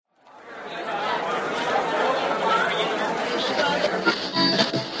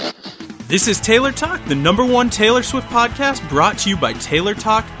This is Taylor Talk, the #1 Taylor Swift podcast brought to you by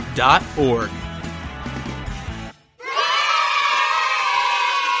TaylorTalk.org.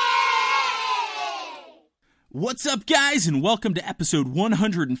 What's up, guys, and welcome to episode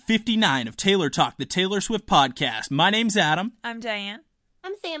 159 of Taylor Talk, the Taylor Swift podcast. My name's Adam. I'm Diane.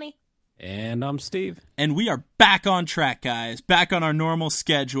 I'm Sammy. And I'm Steve. And we are back on track, guys. Back on our normal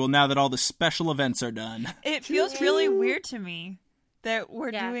schedule now that all the special events are done. It feels really weird to me that we're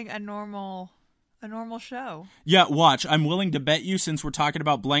doing a normal show. Yeah, watch. I'm willing to bet you, since we're talking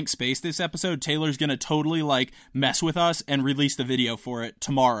about blank space this episode, Taylor's going to totally, mess with us and release the video for it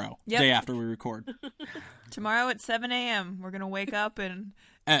tomorrow, day after we record. Tomorrow at 7 a.m., we're going to wake up and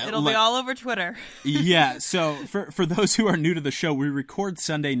it'll be all over Twitter. Yeah, so for those who are new to the show, we record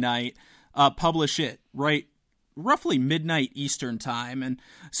Sunday night, publish it roughly midnight Eastern time, and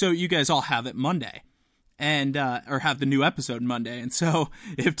so you guys all have it Monday. And or have the new episode Monday. And so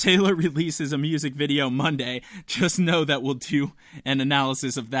if Taylor releases a music video Monday, just know that we'll do an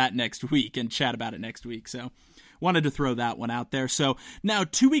analysis of that next week and chat about it next week. So wanted to throw that one out there. So now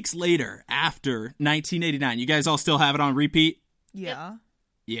 2 weeks later, after 1989, you guys all still have it on repeat? Yeah.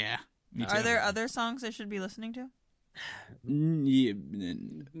 Yeah. Me too. Are there other songs I should be listening to?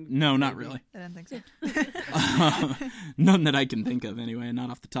 No, not really. I don't think so. None that I can think of anyway, not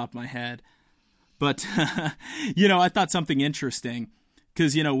off the top of my head. But, I thought something interesting,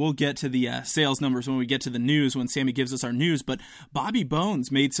 because, we'll get to the sales numbers when we get to the news, when Sammy gives us our news, but Bobby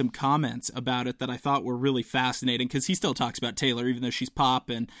Bones made some comments about it that I thought were really fascinating, because he still talks about Taylor, even though she's pop,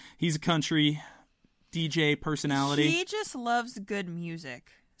 and he's a country DJ personality. He just loves good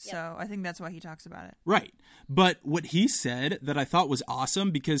music, so I think that's why he talks about it. Right. But what he said that I thought was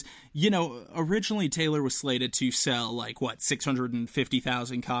awesome, because, originally Taylor was slated to sell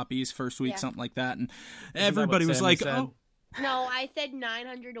 650,000 copies first week, something like that. And everybody was like, oh. No, I said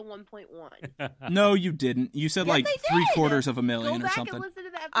 900 to 1.1. No, you didn't. You said yes, 750,000 or something. And listen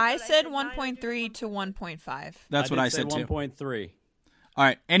to the episode. I said 1.3 to 1.5. That's what I said too. 1.3. All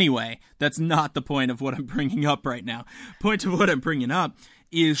right. Anyway, that's not the point of what I'm bringing up right now. Point of what I'm bringing up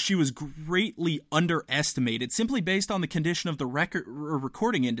is she was greatly underestimated simply based on the condition of the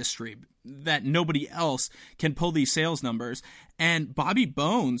recording industry, that nobody else can pull these sales numbers. And Bobby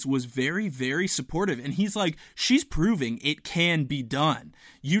Bones was very, very supportive. And he's like, she's proving it can be done.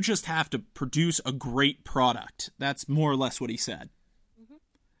 You just have to produce a great product. That's more or less what he said. Mm-hmm.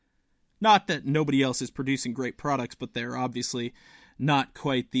 Not that nobody else is producing great products, but they're obviously not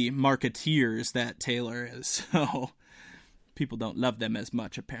quite the marketeers that Taylor is. So people don't love them as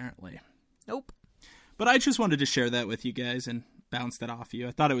much, apparently. Nope. But I just wanted to share that with you guys and bounce that off you.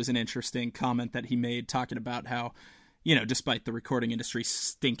 I thought it was an interesting comment that he made, talking about how, despite the recording industry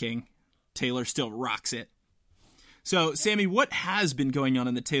stinking, Taylor still rocks it. So, Sammy, what has been going on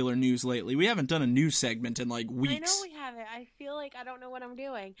in the Taylor news lately? We haven't done a news segment in weeks. I know we haven't. I feel like I don't know what I'm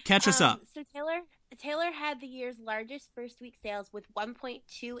doing. Catch us up. So Taylor had the year's largest first week sales with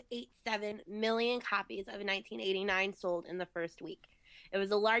 1.287 million copies of 1989 sold in the first week. It was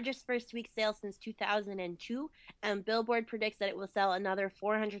the largest first week sale since 2002, and Billboard predicts that it will sell another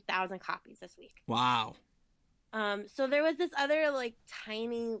 400,000 copies this week. Wow. So there was this other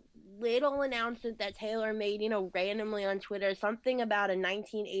tiny little announcement that Taylor made, randomly on Twitter, something about a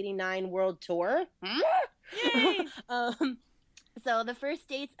 1989 world tour. Yay! So the first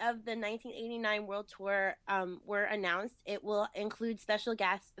dates of the 1989 world tour were announced. It will include special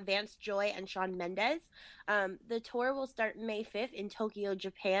guests Vance Joy and Shawn Mendes. The tour will start May 5th in Tokyo,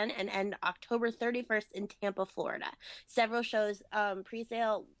 Japan, and end October 31st in Tampa, Florida. Several shows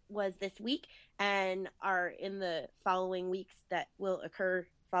pre-sale was this week and are in the following weeks that will occur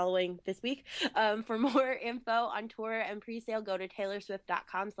following this week. For more info on tour and pre-sale, go to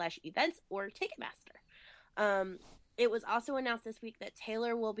taylorswift.com/events or Ticketmaster. It was also announced this week that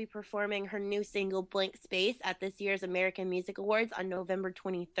Taylor will be performing her new single, Blank Space, at this year's American Music Awards on November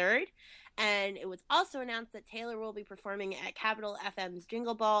 23rd. And it was also announced that Taylor will be performing at Capital FM's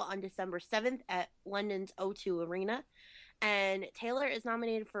Jingle Ball on December 7th at London's O2 Arena. And Taylor is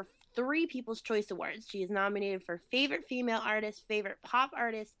nominated for 3 People's Choice Awards. She is nominated for Favorite Female Artist, Favorite Pop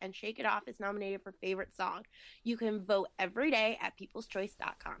Artist, and Shake It Off is nominated for Favorite Song. You can vote every day at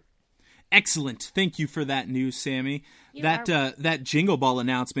peopleschoice.com. Excellent. Thank you for that news, Sammy. That Jingle Ball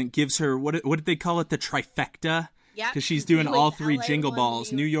announcement gives her, what did they call it, the trifecta? Yeah. Because she's doing all 3 LA, Jingle London,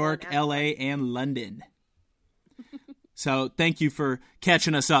 Balls, New York, LA, and London. So thank you for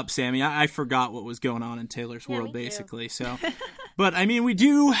catching us up, Sammy. I forgot what was going on in Taylor's world, basically. So, but I mean, we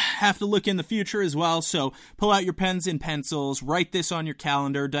do have to look in the future as well. So pull out your pens and pencils, write this on your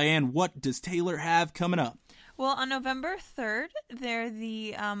calendar. Diane, what does Taylor have coming up? Well, on November 3rd, they're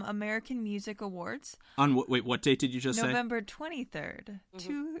the American Music Awards. On what date did you just say? November 23rd.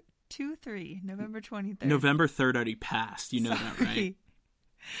 2-3. November 23rd. November 3rd already passed. You know that, right?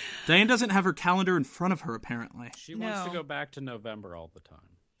 Diane doesn't have her calendar in front of her, apparently. She wants to go back to November all the time.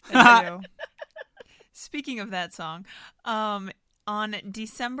 I do. Speaking of that song, on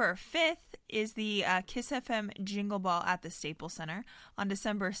December 5th is the Kiss FM Jingle Ball at the Staples Center. On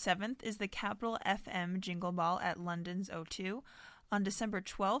December 7th is the Capital FM Jingle Ball at London's O2. On December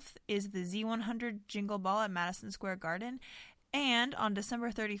 12th is the Z100 Jingle Ball at Madison Square Garden. And on December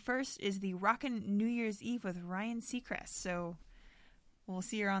 31st is the Rockin' New Year's Eve with Ryan Seacrest. So we'll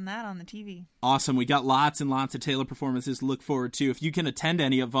see her on that on the TV. Awesome. We got lots and lots of Taylor performances to look forward to. If you can attend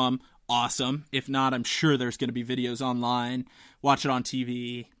any of them, awesome. If not, I'm sure there's going to be videos online. Watch it on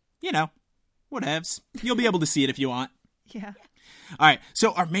TV. You know, whatevs. You'll be able to see it if you want. Yeah. All right.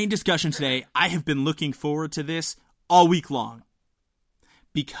 So our main discussion today, I have been looking forward to this all week long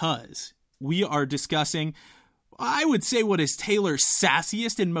because we are discussing, I would say, what is Taylor's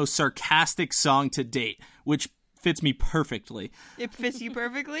sassiest and most sarcastic song to date, which fits me perfectly. It fits you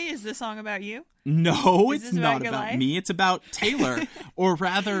perfectly? Is this song about you? No, Is it's this about not your about life? me. It's about Taylor. Or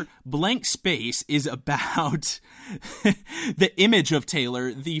rather, Blank Space is about the image of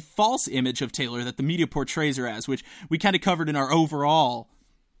Taylor, the false image of Taylor that the media portrays her as, which we kind of covered in our overall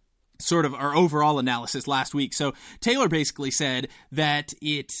analysis last week. So Taylor basically said that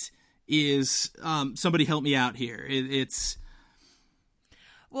it is, somebody help me out here.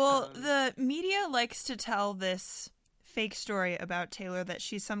 Well, the media likes to tell this fake story about Taylor that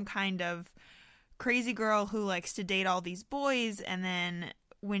she's some kind of crazy girl who likes to date all these boys, and then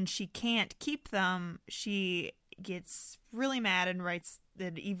when she can't keep them, she gets really mad and writes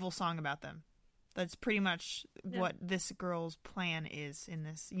an evil song about them. That's pretty much what this girl's plan is in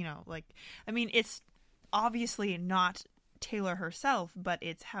this, it's obviously not Taylor herself, but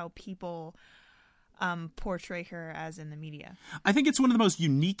it's how people portray her as in the media. I think it's one of the most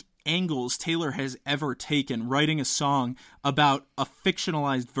unique angles Taylor has ever taken, writing a song about a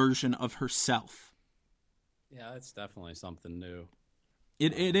fictionalized version of herself. Yeah, that's definitely something new.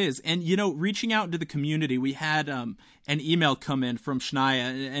 It is. And, reaching out into the community, we had an email come in from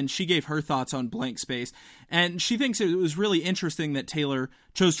Shania, and she gave her thoughts on Blank Space. And she thinks it was really interesting that Taylor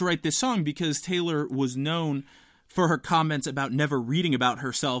chose to write this song because Taylor was known for her comments about never reading about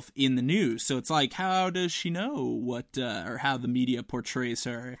herself in the news. So it's like, how does she know what or how the media portrays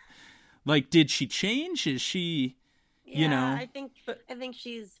her? Like, did she change? Is she, I think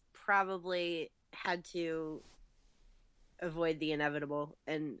she's probably had to avoid the inevitable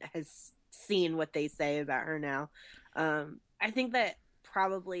and has seen what they say about her now. I think that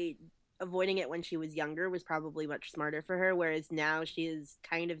probably avoiding it when she was younger was probably much smarter for her, whereas now she has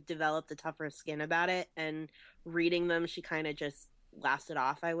kind of developed a tougher skin about it, and reading them, she kind of just laughs it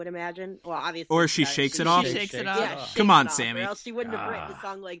off, I would imagine. Well, obviously, or she shakes it off. She shakes it off. Yeah, come on, Sammy. Or else she wouldn't have written a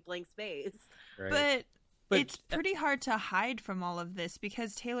song like Blank Space. Right. But it's pretty hard to hide from all of this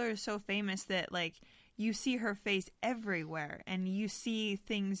because Taylor is so famous that you see her face everywhere, and you see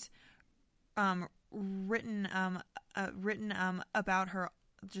things written about her.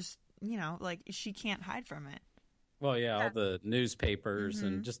 Just she can't hide from it. Well, yeah, all the newspapers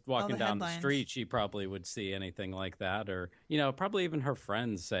and just walking down the headlines. street, she probably would see anything like that. Or, probably even her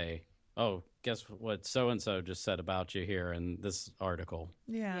friends say, oh, guess what so-and-so just said about you here in this article.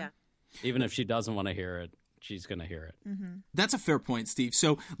 Yeah. Even if she doesn't want to hear it, she's going to hear it. Mm-hmm. That's a fair point, Steve.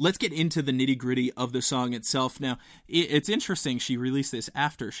 So let's get into the nitty-gritty of the song itself. Now, it's interesting she released this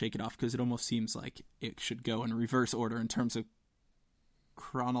after Shake It Off because it almost seems like it should go in reverse order in terms of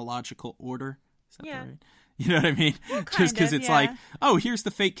chronological order. Is that right? You know what I mean? Well, just because it's yeah. like, oh, here's the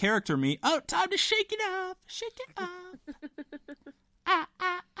fake character me. Oh, time to shake it up. Shake it up.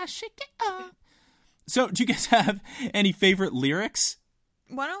 Shake it up. So do you guys have any favorite lyrics?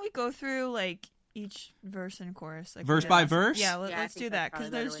 Why don't we go through each verse and chorus? Verse by verse? Yeah, I let's think do that's that because probably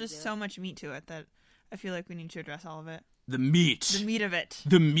a better there's way to just do it. so much meat to it that I feel like we need to address all of it. The meat. The meat of it.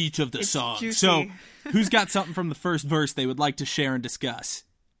 The meat of the It's song. juicy. So who's got something from the first verse they would like to share and discuss?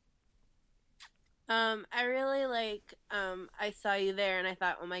 I really I saw you there and I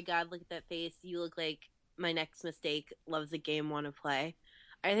thought, oh my god, look at that face. You look like my next mistake. Loves a game, wanna play.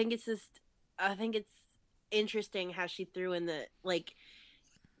 I think it's interesting how she threw in the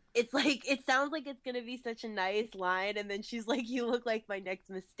it sounds like it's gonna be such a nice line, and then she's like, you look like my next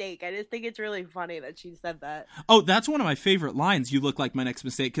mistake. I just think it's really funny that she said that. Oh, that's one of my favorite lines, you look like my next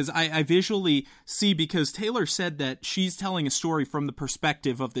mistake, because I visually see, because Taylor said that she's telling a story from the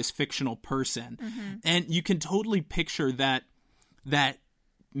perspective of this fictional person, and you can totally picture that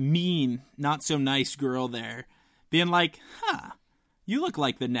mean, not so nice girl there being like, you look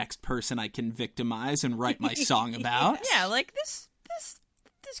like the next person I can victimize and write my song about. Yeah, like this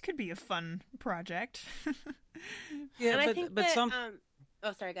could be a fun project. Yeah, And I think that, some.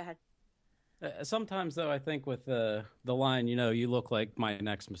 oh, sorry, go ahead. Sometimes, though, I think with the line, you look like my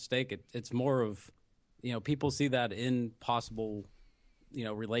next mistake, it's more of, people see that in possible,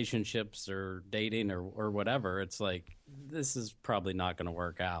 relationships or dating or whatever. It's like, this is probably not going to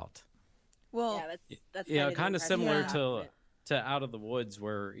work out. Well, Yeah, that's Kind of similar Yeah. to Out of the Woods,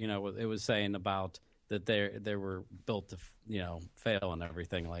 where, it was saying about that they were built to, fail and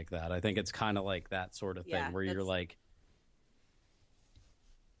everything like that. I think it's kind of like that sort of thing where you're like,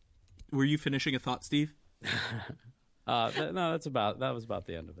 Were you finishing a thought, Steve? no, that was about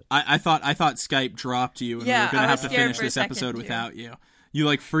the end of it. I thought Skype dropped you and we Yeah, were going I to was have to scared finish for a this second, episode too. without you. You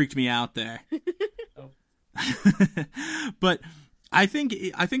like freaked me out there. But I think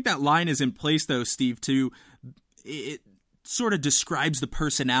that line is in place though, Steve, too. It sort of describes the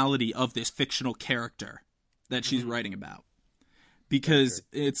personality of this fictional character that she's writing about. Because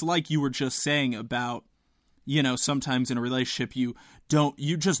it's like you were just saying about, sometimes in a relationship you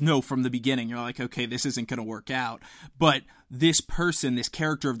just know from the beginning, you're like, okay, this isn't going to work out. But this person, this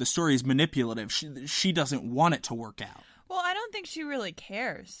character of the story is manipulative. She doesn't want it to work out. Well, I don't think she really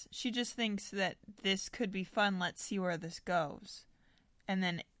cares. She just thinks that this could be fun. Let's see where this goes. And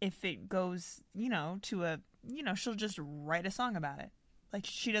then if it goes, to a, she'll just write a song about it. Like,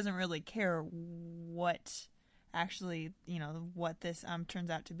 she doesn't really care what actually, what this turns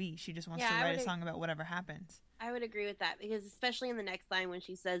out to be. She just wants to write a song about whatever happens. I would agree with that, because especially in the next line when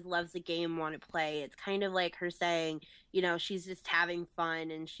she says love's a game, want to play, it's kind of like her saying, she's just having fun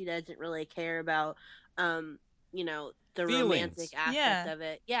and she doesn't really care about, the Feelings. romantic aspect of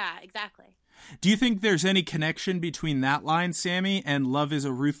it. Yeah, exactly. Do you think there's any connection between that line, Sammy, and Love is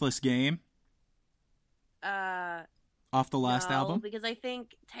a Ruthless Game off the last No, album? because I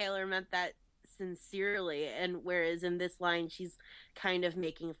think Taylor meant that sincerely, and whereas in this line she's kind of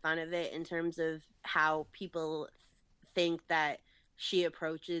making fun of it in terms of how people think that she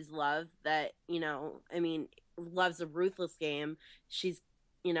approaches love, that love's a ruthless game. She's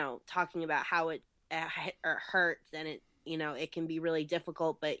talking about how it hurts and it can be really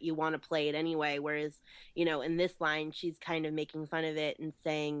difficult, but you want to play it anyway, whereas in this line she's kind of making fun of it and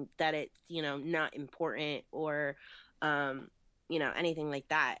saying that it's not important or anything like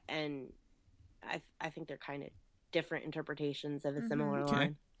that. And I think they're kind of different interpretations of a similar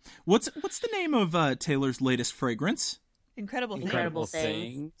line. What's the name of Taylor's latest fragrance? Incredible thing. Incredible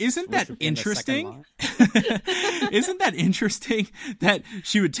Things. Isn't Which that would be in the second interesting? line. Isn't that interesting that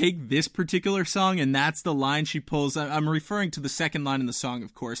she would take this particular song and that's the line she pulls? I'm referring to the second line in the song,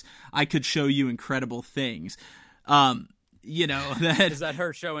 of course. I could show you incredible things. That Is that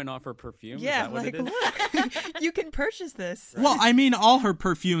her showing off her perfume? Yeah, is that what like, it is? look, you can purchase this. Well, I mean, all her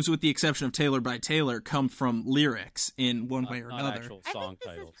perfumes, with the exception of Taylor by Taylor, come from lyrics in one way or Not another. actual I song think this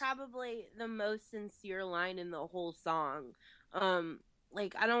titles. is probably the most sincere line in the whole song. I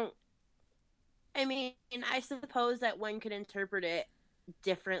suppose that one could interpret it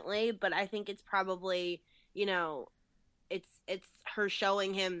differently, but I think it's probably, it's her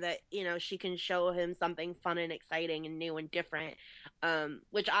showing him that, she can show him something fun and exciting and new and different,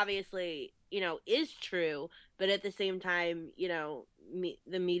 which obviously, is true, but at the same time,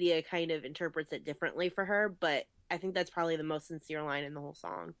 the media kind of interprets it differently for her, but I think that's probably the most sincere line in the whole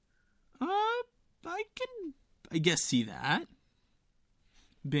song. I can, I guess, see that.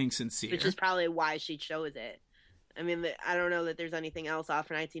 Being sincere. Which is probably why she chose it. I mean, I don't know that there's anything else off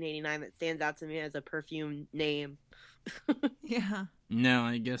 1989 that stands out to me as a perfume name. Yeah. No,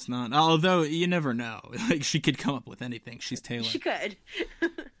 I guess not. Although, you never know. Like, she could come up with anything. She's Taylor. She could.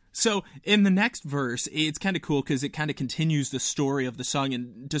 So, in the next verse, it's kind of cool because it kind of continues the story of the song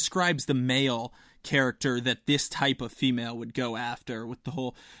and describes the male character that this type of female would go after with the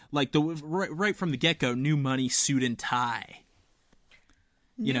whole, like, right from the get-go, new money, suit and tie.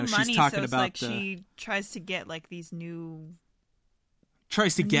 New she's money, talking so it's about like she tries to get like these new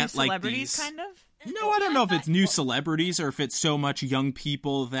tries to get like celebrities, these kind of. No, I don't know if it's new celebrities or if it's so much young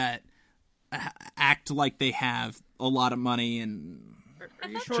people that act like they have a lot of money and. Are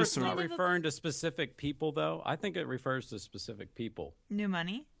you sure it's not referring to specific people, though? I think it refers to specific people. New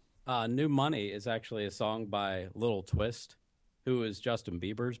money. New Money is actually a song by Little Twist, who is Justin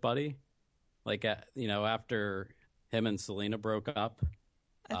Bieber's buddy. Like, after him and Selena broke up.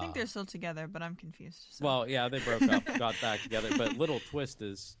 I think they're still together, but I'm confused. So. Well, yeah, they broke up, got back together. But Little Twist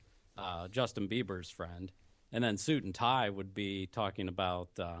is Justin Bieber's friend. And then Suit and Tie would be talking about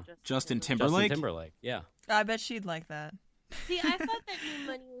Justin Timberlake? Justin Timberlake, yeah. I bet she'd like that. See, I thought that New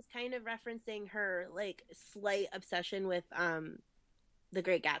Money was kind of referencing her like slight obsession with the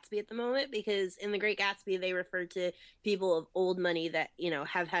Great Gatsby at the moment, because in the Great Gatsby they refer to people of old money that, you know,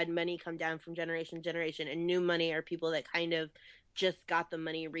 have had money come down from generation to generation, and new money are people that kind of just got the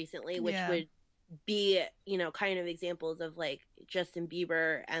money recently, which Yeah. would be, you know, kind of examples of like Justin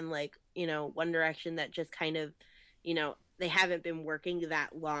Bieber and like, you know, One Direction, that just kind of, you know, they haven't been working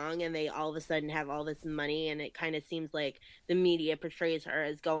that long and they all of a sudden have all this money, and it kind of seems like the media portrays her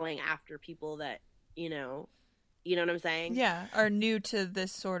as going after people that, you know what I'm saying? Yeah, are new to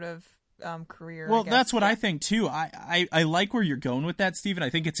this sort of career. I Well, guess. that's what I think too. I like where you're going with that, Steven. I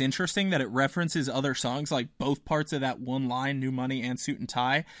think it's interesting that it references other songs, like both parts of that one line, New Money and Suit and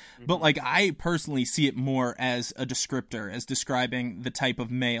Tie. But like, I personally see it more as a descriptor, as describing the type of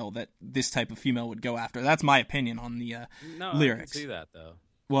male that this type of female would go after. That's my opinion on the No, lyrics. I can see that though.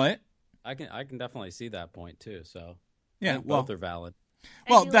 What? I can definitely see that point too. So I Yeah, think well, both are valid.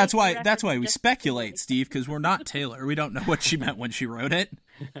 well, I do that's like why the that's why reference we just- speculate, Steve, because we're not Taylor. We don't know what she meant when she wrote it.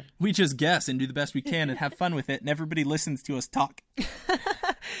 We just guess and do the best we can and have fun with it, and everybody listens to us talk.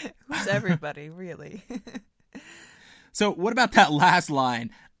 Who's everybody, really? So, what about that last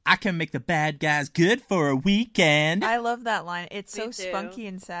line? I can make the bad guys good for a weekend. I love that line. It's Me so too. spunky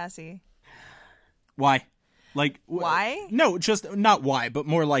and sassy. Why? Like Why? No, just not why, but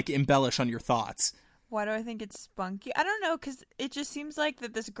more like embellish on your thoughts. Why do I think it's spunky? I don't know, because it just seems like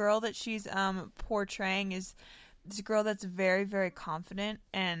that this girl that she's portraying is this girl that's very, very confident,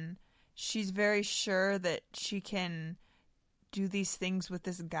 and she's very sure that she can do these things with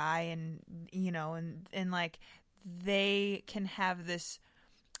this guy, and you know, and like they can have this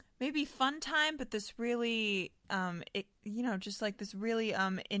maybe fun time, but this really just like this really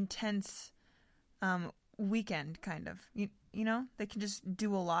intense weekend kind of. You know, they can just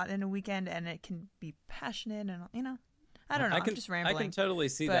do a lot in a weekend, and it can be passionate, and you know, I don't know. I'm just rambling. I can totally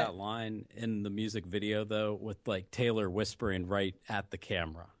see but- that line in the music video though, with like Taylor whispering right at the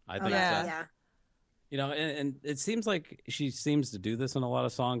camera. I think yeah. Yeah. you know, and it seems like she seems to do this in a lot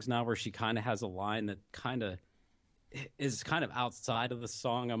of songs now, where she kind of has a line that kind of is kind of outside of the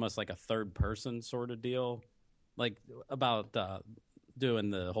song, almost like a third person sort of deal, like about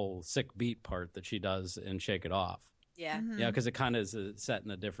doing the whole sick beat part that she does in Shake It Off. Yeah. Mhm. Yeah, because it kind of is set in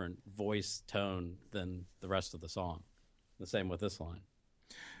a different voice tone than the rest of the song. The same with this line.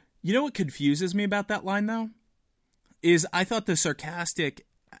 You know what confuses me about that line, though? Is I thought the sarcastic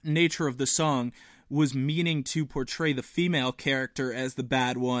nature of the song was meaning to portray the female character as the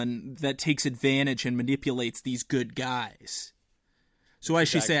bad one that takes advantage and manipulates these good guys. So why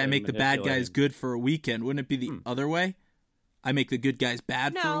she say, I Exactly, make the bad guys manipulating. good for a weekend? Wouldn't it be the other way? I make the good guys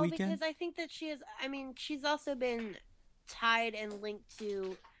bad for a No, weekend? because I think that she is. I mean, she's also been tied and linked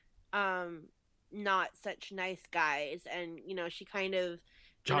to, not such nice guys, and you know, she kind of.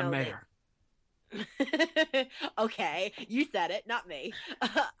 John know, Mayer. Okay, you said it, not me.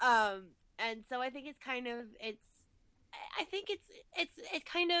 And so I think it's kind of I think it's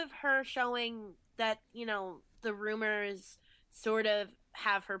kind of her showing that, you know, the rumors sort of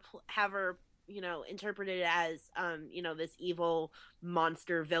have her you know, interpreted as you know, this evil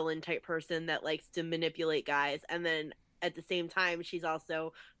monster villain type person that likes to manipulate guys, and then at the same time she's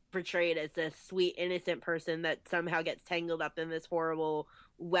also portrayed as a sweet innocent person that somehow gets tangled up in this horrible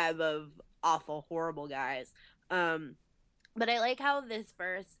web of awful horrible guys. But I like how this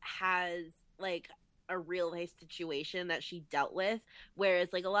verse has like a real life situation that she dealt with,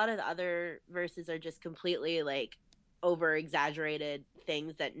 whereas like a lot of the other verses are just completely like over exaggerated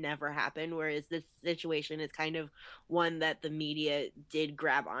things that never happened, whereas this situation is kind of one that the media did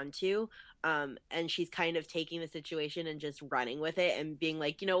grab onto, and she's kind of taking the situation and just running with it and being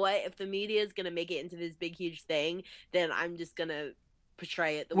like, you know what, if the media is gonna make it into this big huge thing, then I'm just gonna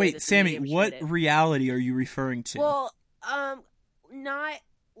portray it the way that Wait, the Sammy, media what portrayed it. reality are you referring to? Well, not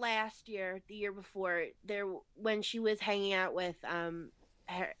last year, the year before, there when she was hanging out with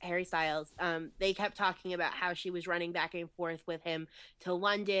Harry Styles, they kept talking about how she was running back and forth with him to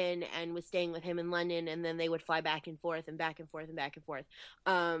London and was staying with him in London, and then they would fly back and forth and back and forth and back and forth.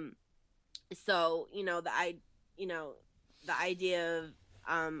 So you know, the idea of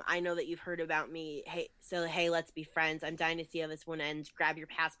I know that you've heard about me. Hey, let's be friends. I'm dying to see how this one ends. Grab your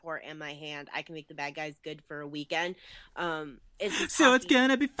passport and my hand. I can make the bad guys good for a weekend. So it's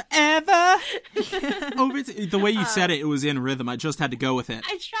gonna be forever. The way you said it was in rhythm. I just had to go with it.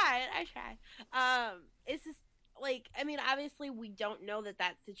 I tried. It's just like, I mean, obviously we don't know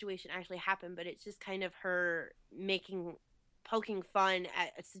that situation actually happened, but it's just kind of her poking fun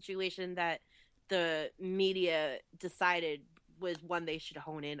at a situation that the media decided was one they should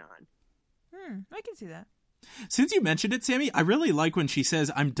hone in on. I can see that. Since you mentioned it, Sammy, I really like when she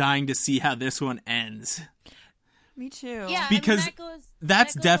says, "I'm dying to see how this one ends." Me too. Yeah, Because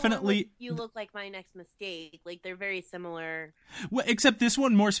that's that goes definitely- along with You Look Like My Next Mistake. Like, they're very similar. Well, except this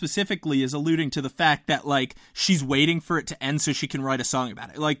one more specifically is alluding to the fact that, like, she's waiting for it to end so she can write a song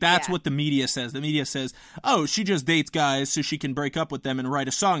about it. Like, that's Yeah. what the media says. The media says, oh, she just dates guys so she can break up with them and write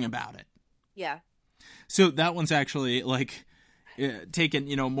a song about it. Yeah. So that one's actually, like, taken,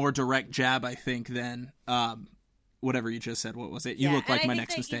 more direct jab, I think, than whatever you just said. What was it? You look like my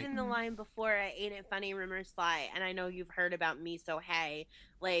next mistake. Even the line before, "Ain't it funny, rumors fly," and I know you've heard about me, so hey,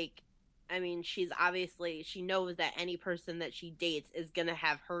 like, I mean, she knows that any person that she dates is gonna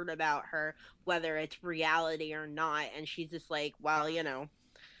have heard about her, whether it's reality or not, and she's just like, well,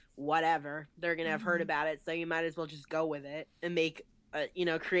 whatever, they're gonna have heard about it, so you might as well just go with it and make.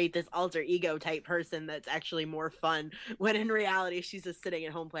 Create this alter ego type person that's actually more fun, when in reality she's just sitting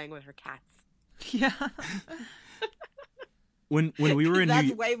at home playing with her cats. Yeah. When we were in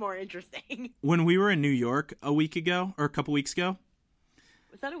That's way more interesting. When we were in New York a week ago, or a couple weeks ago.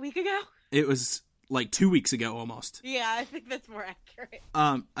 Was that a week ago? It was like 2 weeks ago almost. Yeah, I think that's more accurate.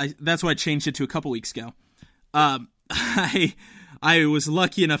 That's why I changed it to a couple weeks ago. I was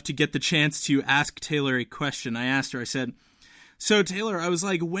lucky enough to get the chance to ask Taylor a question. I asked her, I said, so Taylor, I was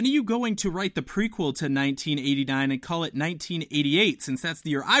like, when are you going to write the prequel to 1989 and call it 1988, since that's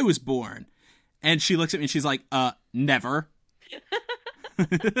the year I was born? And she looks at me and she's like, never.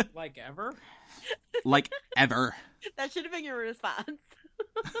 Like ever? Like ever. That should have been your response.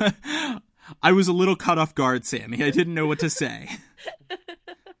 I was a little caught off guard, Sammy. I didn't know what to say.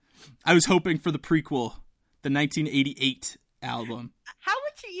 I was hoping for the prequel, the 1988 album. How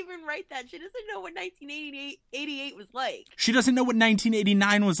would she even write that? She doesn't know what 1988 was like. She doesn't know what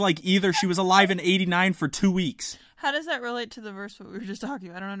 1989 was like either. She was alive in 89 for 2 weeks. How does that relate to the verse what we were just talking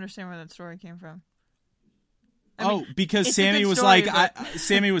about? I don't understand where that story came from. Because Sammy was story, like,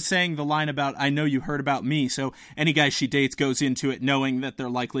 Sammy was saying the line about, I know you heard about me, so any guy she dates goes into it knowing that they're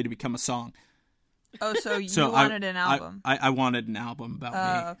likely to become a song. Oh, so you wanted an album. I wanted an album about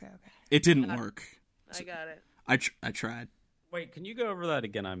me. Okay. It didn't work. I got it. I tried. Wait, can you go over that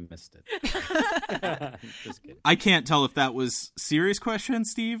again? I missed it. Just kidding. I can't tell if that was serious question,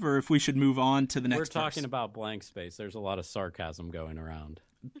 Steve, or if we should move on to the next We're talking verse. about blank space. There's a lot of sarcasm going around.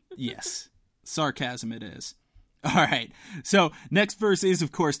 Yes. Sarcasm it is. All right. So next verse is,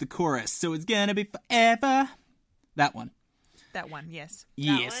 of course, the chorus. So it's gonna be forever. That one. That one, yes.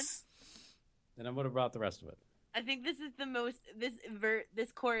 Yes. And then what about the rest of it? I think this is the most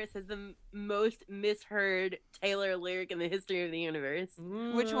this chorus is the most misheard Taylor lyric in the history of the universe.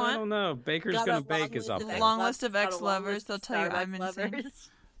 Which one? I don't know. Baker's Got a Gonna long Bake is list up of there. Long list of got a ex long lovers. list They'll of tell you I'm Starbucks insane. lovers.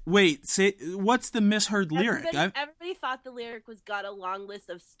 Wait, say what's the misheard lyric? Everybody thought the lyric was "got a long list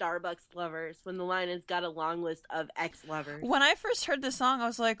of Starbucks lovers" when the line is "got a long list of ex lovers." When I first heard the song, I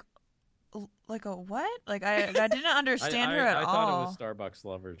was like a what? Like I didn't understand her at I all. thought it was Starbucks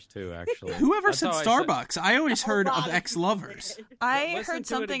lovers too, actually. Whoever That's said how I Starbucks? I always heard lot of of ex-lovers. I Listen heard to it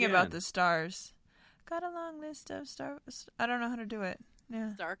something about again. the stars. Got a long list of stars. I don't know how to do it.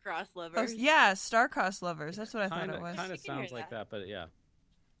 Yeah. Star-crossed Oh, lovers. yeah, star-crossed lovers. That's what I thought it was. Kind of You can hear sounds like that, but yeah.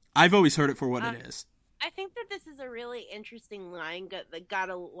 I've always heard it for what it is. I think that this is a really interesting line. Got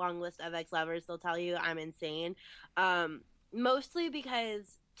a long list of ex-lovers. They'll tell you I'm insane. Mostly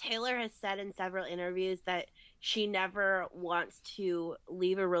because Taylor has said in several interviews that she never wants to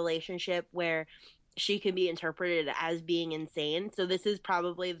leave a relationship where she can be interpreted as being insane. So this is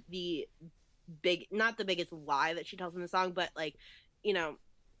probably not the biggest lie that she tells in the song, but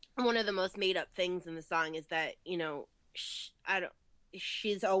one of the most made up things in the song is that,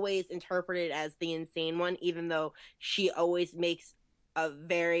 she's always interpreted as the insane one, even though she always makes a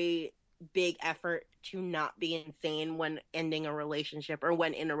very big effort to not be insane when ending a relationship or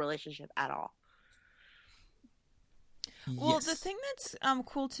when in a relationship at all. Well, Yes. the thing that's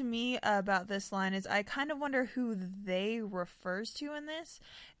cool to me about this line is I kind of wonder who they refers to in this.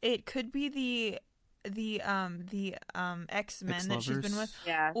 It could be the X-Men that she's been with,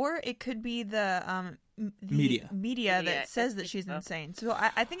 Yeah. or it could be the Media. that says that she's insane. So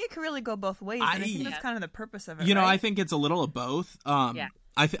I think it could really go both ways. And I think that's kind of the purpose of it. I right? think it's a little of both. Yeah.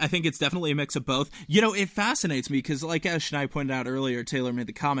 I think it's definitely a mix of both. It fascinates me because, like Ash and I pointed out earlier, Taylor made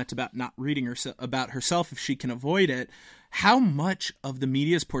the comment about not reading about herself if she can avoid it. How much of the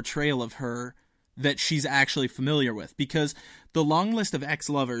media's portrayal of her that she's actually familiar with? Because the long list of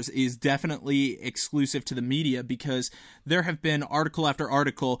ex-lovers is definitely exclusive to the media, because there have been article after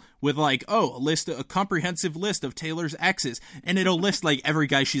article with a comprehensive list of Taylor's exes, and it'll list every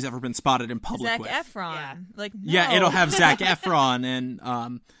guy she's ever been spotted in public Zac with. Efron. Yeah. No. Yeah, it'll have Zac Efron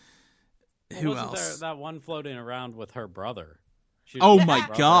and Who Wasn't else? there that one floating around with her brother? She was Oh with her my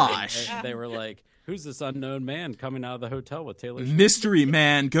brother, gosh. and they were like, "Who's this unknown man coming out of the hotel with Taylor Swift?" Mystery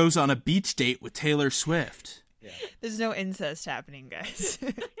man goes on a beach date with Taylor Swift There's no incest happening, guys.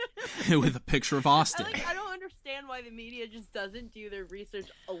 with a picture of Austin. I don't understand why the media just doesn't do their research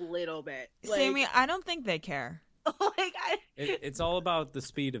a little bit. Sammy, I don't think they care. It's all about the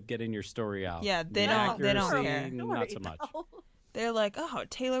speed of getting your story out. Yeah, they The don't care. accuracy, Not so much. They're like, oh,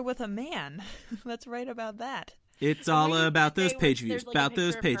 Taylor with a man. Let's write about that. It's all about those say page there's views, like a about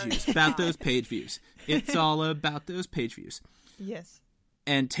those picture page of her views, and about God. those page views. It's all about those page views. Yes.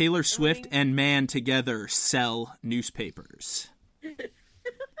 And Taylor Swift and man together sell newspapers.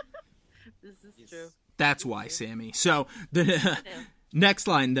 This is true. That's why, Sammy. So the next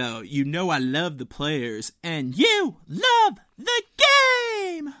line, though, you know I love the players, and you love the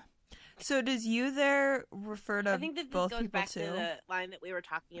game. So does you there refer to I think that this both goes people back too? to the line that we were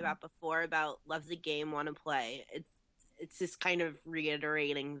talking about before about loves the game, want to play. It's just kind of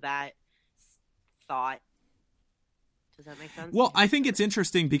reiterating that thought. Does that make sense? Well, I think it's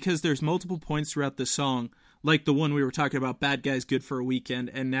interesting because there's multiple points throughout the song, like the one we were talking about, bad guys good for a weekend,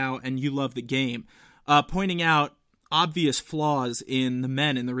 and you love the game, pointing out obvious flaws in the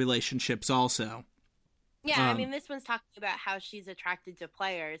men in the relationships also. Yeah, I mean, this one's talking about how she's attracted to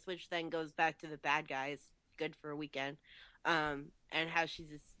players, which then goes back to the bad guys, good for a weekend, and how she's,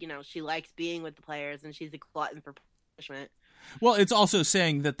 she likes being with the players, and she's a glutton for punishment. Well, it's also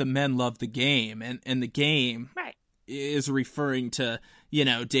saying that the men love the game, and the game Right. is referring to,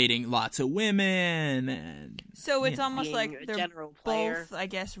 dating lots of women. And, So it's almost Being like a they're general player. both, I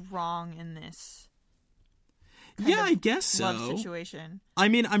guess, wrong in this yeah, I guess love so. situation. I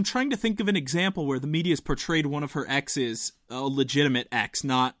mean, I'm trying to think of an example where the media's portrayed one of her exes, a legitimate ex,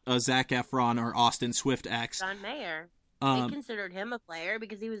 not a Zac Efron or Austin Swift ex. John Mayer. They considered him a player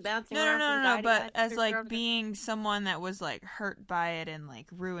because he was bouncing around from guy No, to but guy as to like girl. being someone that was like hurt by it and like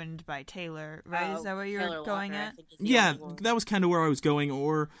ruined by Taylor, right? Is that what you're Taylor going Lautner, I at? think, is the Yeah, only one. that was kind of where I was going,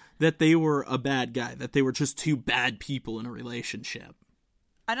 or that they were a bad guy, that they were just two bad people in a relationship.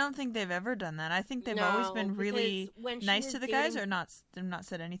 I don't think they've ever done that. I think they've always No, been really because when she nice was to the guys, dating- or not. They've not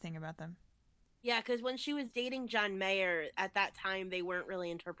said anything about them. Yeah, because when she was dating John Mayer at that time, they weren't really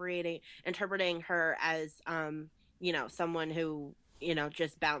interpreting her as, someone who,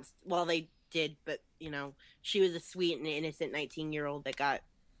 just bounced. Well, they did, but she was a sweet and innocent 19-year-old that got,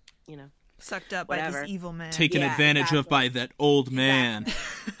 Sucked up by Whatever. this evil man. Taken Yeah, advantage of exactly. by that old man.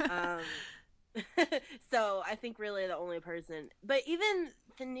 So I think really the only person, but even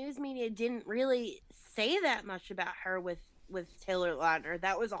the news media didn't really say that much about her with Taylor Lautner.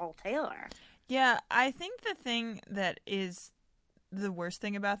 That was all Taylor. Yeah, I think the thing that is the worst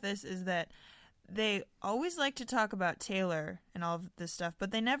thing about this is that they always like to talk about Taylor and all of this stuff,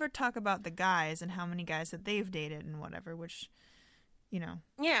 but they never talk about the guys and how many guys that they've dated and whatever, which,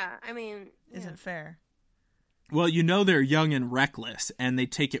 Yeah, I mean, isn't fair. Well, they're young and reckless, and they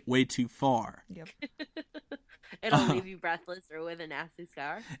take it way too far. Yep. it'll leave you breathless or with a nasty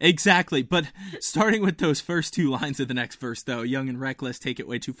scar. Exactly, but starting with those first two lines of the next verse, though, young and reckless, take it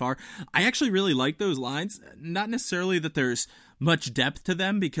way too far, I actually really like those lines. Not necessarily that there's much depth to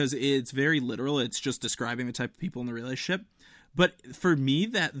them, because it's very literal, it's just describing the type of people in the relationship. But for me,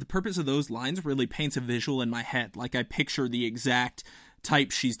 that the purpose of those lines really paints a visual in my head. Like, I picture the exact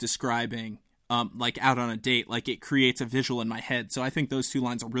type she's describing, like out on a date. Like, it creates a visual in my head. So I think those two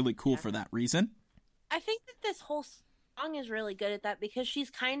lines are really cool for that reason. I think that this whole song is really good at that because she's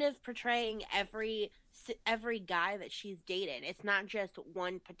kind of portraying every guy that she's dated. It's not just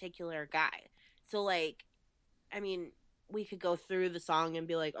one particular guy. So, like, I mean, we could go through the song and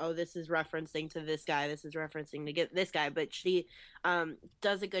be like, oh, this is referencing to this guy, this is referencing to get this guy, but she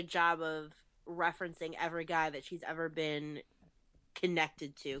does a good job of referencing every guy that she's ever been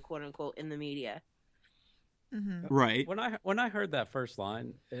connected to, quote unquote, in the media. Mm-hmm. Right. When I heard that first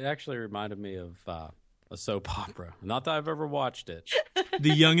line, it actually reminded me of a soap opera. Not that I've ever watched it.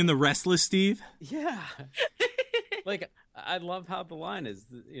 The Young and the Restless, Steve? Yeah. Like, I love how the line is,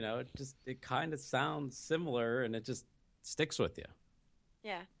 it kind of sounds similar and it just sticks with you.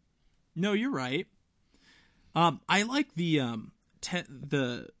 Yeah. No, you're right. I like the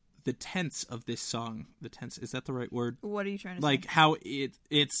tense of this song. The tense, is that the right word? What are you trying to Like say? how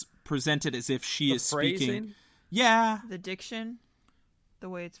it's presented as if she The is speaking. phrasing? Yeah. The diction, the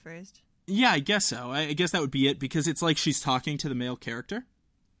way it's phrased. Yeah, I guess so. I guess that would be it, because it's like she's talking to the male character.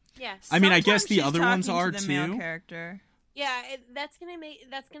 Yeah. I mean, I guess Sometimes the she's other ones talking to are the too. male character. Yeah, that's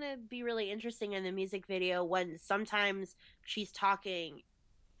gonna be really interesting in the music video when sometimes she's talking.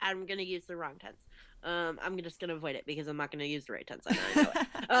 I'm gonna use the wrong tense. I'm just gonna avoid it because I'm not gonna use the right tense. I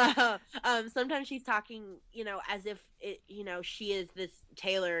know it. Sometimes she's talking, as if she is this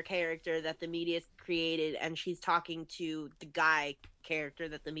Taylor character that the media's created, and she's talking to the guy character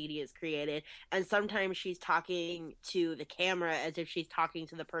that the media's created. And sometimes she's talking to the camera as if she's talking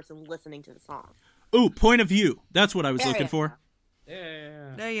to the person listening to the song. Ooh, point of view. That's what I was looking for.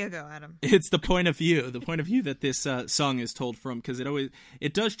 Yeah. There you go, Adam. It's the point of view that this song is told from, because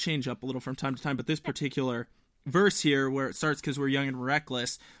it does change up a little from time to time. But this particular verse here, where it starts, because we're young and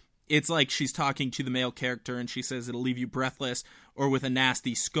reckless, it's like she's talking to the male character, and she says it'll leave you breathless or with a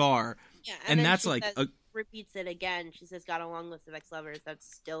nasty scar. Yeah, and that's like repeats it again. She says, "Got a long list of ex-lovers." That's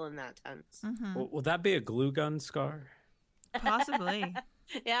still in that tense. Mm-hmm. Will that be a glue gun scar? Possibly.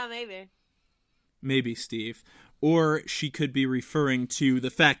 Yeah, maybe. Maybe, Steve. Or she could be referring to the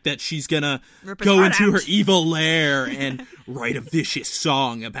fact that she's gonna Rip his go heart into out. her evil lair and write a vicious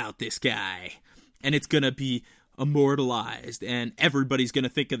song about this guy. And it's gonna be immortalized, and everybody's gonna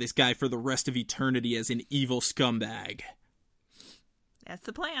think of this guy for the rest of eternity as an evil scumbag. That's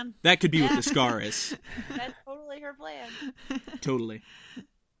the plan. That could be what the scar is. That's totally her plan. Totally.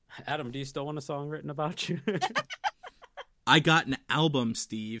 Adam, do you still want a song written about you? I got an album,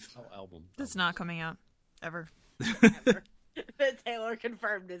 Steve. Oh, album. That's not coming out ever. Never. Taylor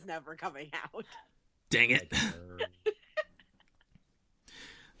confirmed is never coming out. Dang it.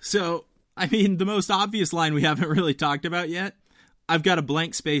 So, I mean, the most obvious line we haven't really talked about yet. I've got a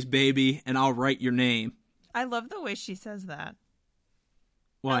blank space, baby, and I'll write your name. I love the way she says that.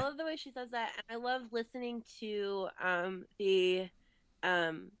 Why? I love the way she says that, and I love listening to the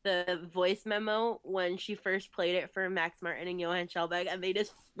voice memo when she first played it for Max Martin and Johann Schellberg, and they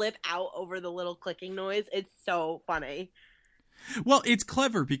just flip out over the little clicking noise. It's so funny. Well, it's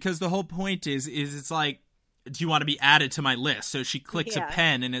clever because the whole point is it's like, do you want to be added to my list? So she clicks a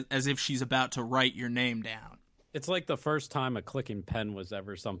pen, and as if she's about to write your name down. It's like the first time a clicking pen was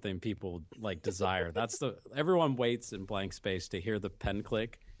ever something people desire. Everyone waits in blank space to hear the pen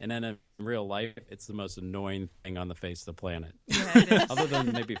click, and then in real life, it's the most annoying thing on the face of the planet. Yeah, it is. Other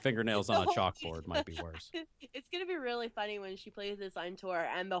than maybe fingernails on a chalkboard might be worse. It's gonna be really funny when she plays this on tour,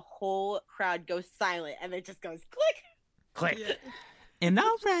 and the whole crowd goes silent, and it just goes click, Click. Yeah. And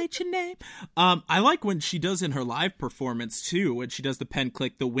I'll write your name. I like when she does in her live performance too. When she does the pen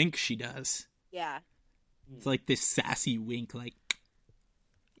click, the wink she does. Yeah. It's like this sassy wink, like,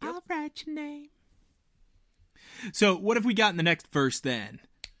 I'll write your name. So, what have we got in the next verse then?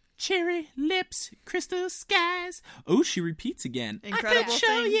 Cherry lips, crystal skies. Oh, she repeats again. Incredible I could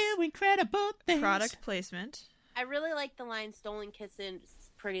show things. you incredible things. Product placement. I really like the line "Stolen kisses,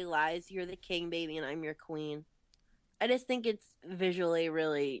 pretty lies. You're the king, baby, and I'm your queen." I just think it's visually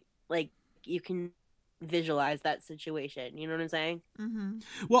really you can visualize that situation. You know what I'm saying? Mm-hmm.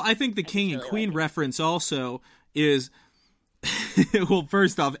 Well, I think the king and really queen like it. reference also is. Well,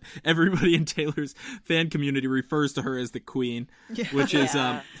 first off, everybody in Taylor's fan community refers to her as the queen, Yeah. which is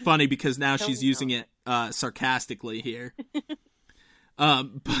Yeah. funny because now Don't she's know. using it sarcastically here.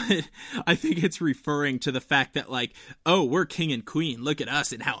 But I think it's referring to the fact that, like, oh, we're king and queen. Look at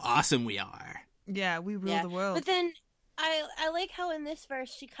us and how awesome we are. Yeah, we rule Yeah. the world. But then I like how in this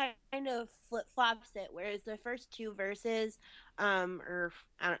verse she kind of flip flops it, whereas the first two verses, or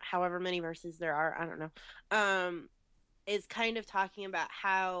however many verses there are, I don't know, is kind of talking about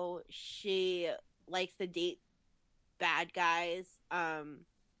how she likes to date bad guys.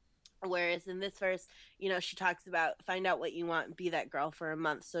 Whereas in this verse, she talks about find out what you want and be that girl for a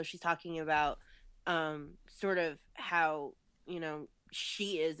month. So she's talking about sort of how,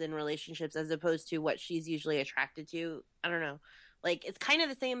 she is in relationships as opposed to what she's usually attracted to. I don't know. Like, it's kind of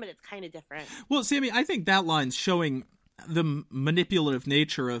the same, but it's kind of different. Well, Sammy, I think that line's showing the manipulative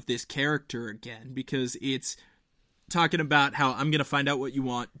nature of this character again, because it's talking about how I'm going to find out what you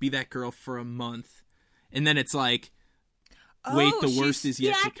want, be that girl for a month. And then it's like, wait, the worst is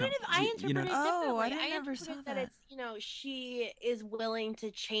yet to come. I interpret it Oh, differently. I didn't never interpret saw that that. it's, she is willing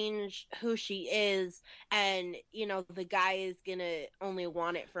to change who she is, and, the guy is gonna only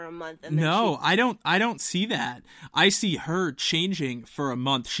want it for a month. And then No, I don't see that. I see her changing for a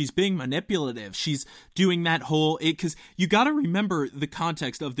month. She's being manipulative. She's doing that whole, because you got to remember the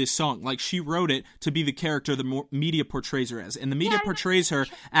context of this song. Like, she wrote it to be the character the media portrays her as, and the media portrays her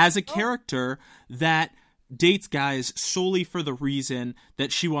as a character that dates guys solely for the reason that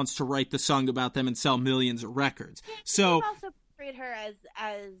she wants to write the song about them and sell millions of records. So I've also portrayed her as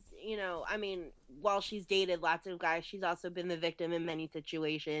while she's dated lots of guys, she's also been the victim in many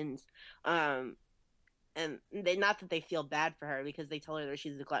situations. and they, not that they feel bad for her because they tell her that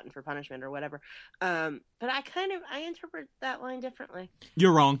she's a glutton for punishment or whatever. But I interpret that line differently.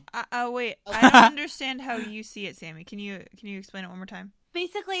 You're wrong. Wait, I don't understand how you see it, Sammy. Can you explain it one more time?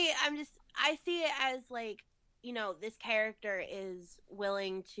 Basically, I see it as like, this character is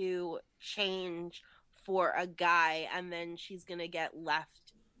willing to change for a guy, and then she's gonna get left,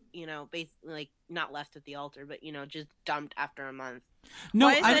 basically like not left at the altar, but just dumped after a month. No,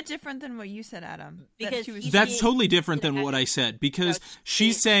 why is that different than what you said, Adam? Because that's totally different than what I said, because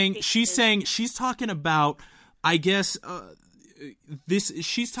she's talking about, I guess,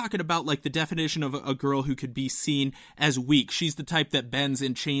 she's talking about like the definition of a girl who could be seen as weak. She's the type that bends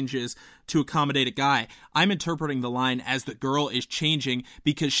and changes to accommodate a guy. I'm interpreting the line as the girl is changing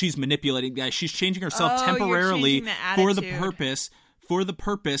because she's manipulating guys. She's changing herself temporarily for the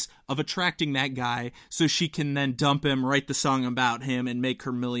purpose of attracting that guy, so she can then dump him, write the song about him, and make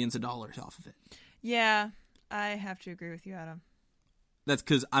her millions of dollars off of it. Yeah, I have to agree with you, Adam. That's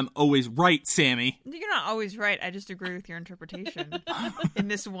because I'm always right, Sammy. You're not always right. I just agree with your interpretation in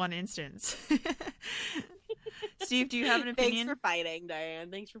this one instance. Steve, do you have an opinion? Thanks for fighting,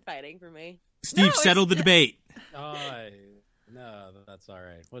 Diane. Thanks for fighting for me. Steve, settle the debate. No, that's all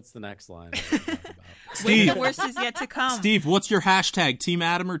right. What's the next line? Steve, the worst is yet to come. Steve, what's your hashtag? Team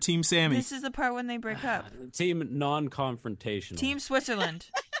Adam or Team Sammy? This is the part when they break up. Team non-confrontational. Team Switzerland.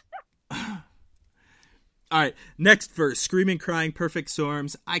 All right, next verse. Screaming, crying, perfect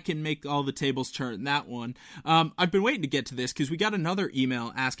storms. I can make all the tables turn. That one. I've been waiting to get to this because we got another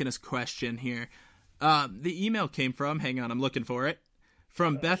email asking us a question here. The email came from, hang on, I'm looking for it,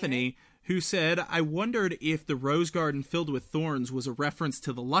 from Bethany, who said, I wondered if the rose garden filled with thorns was a reference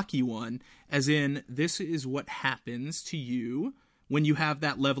to the lucky one, as in, this is what happens to you when you have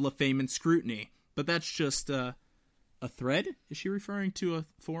that level of fame and scrutiny. But that's just a thread? Is she referring to a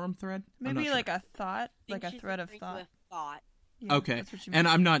forum thread? Maybe like a thought, like a thread of thought. Yeah, okay, and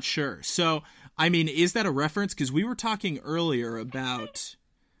I'm not sure. So, I mean, is that a reference? Because we were talking earlier about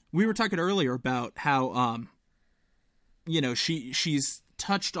how, she's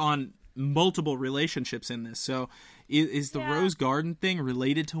touched on multiple relationships in this. So, is the Rose Garden thing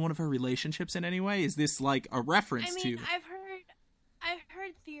related to one of her relationships in any way? Is this like a reference to? I've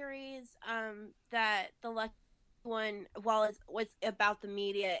heard theories that the lucky one, while it's about the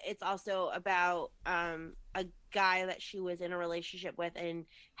media, it's also about a guy that she was in a relationship with and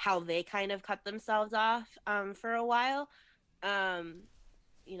how they kind of cut themselves off for a while.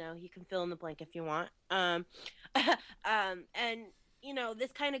 You can fill in the blank if you want. And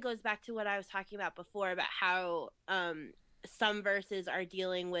this kind of goes back to what I was talking about before about how some verses are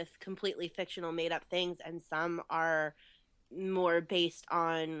dealing with completely fictional made up things and some are more based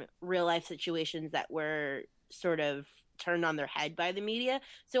on real life situations that were sort of turned on their head by the media.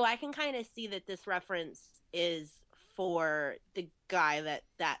 So I can kind of see that this reference is for the guy that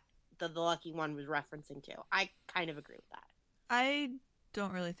the lucky one was referencing to. I kind of agree with that. I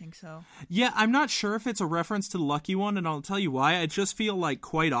don't really think so. Yeah, I'm not sure if it's a reference to the lucky one, and I'll tell you why. I just feel like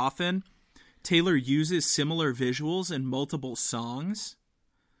quite often Taylor uses similar visuals in multiple songs.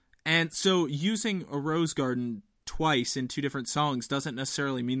 And so using a rose garden twice in two different songs doesn't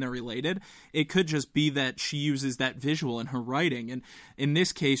necessarily mean they're related. It could just be that she uses that visual in her writing. And in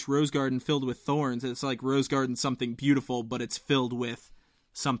this case, Rose Garden filled with thorns. It's like Rose Garden something beautiful, but it's filled with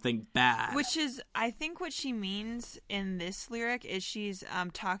something bad. Which is, I think what she means in this lyric is she's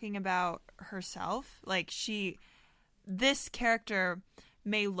talking about herself. Like this character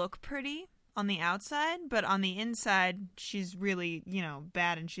may look pretty on the outside, but on the inside, she's really,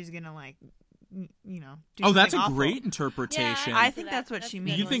 bad and she's going to do that's a awful. Great interpretation. Yeah, I think that's what she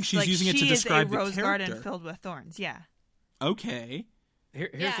means. You think she's using it to describe the character? She is a rose garden filled with thorns, yeah. Okay.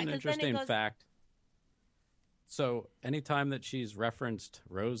 Here's an interesting fact. So anytime that she's referenced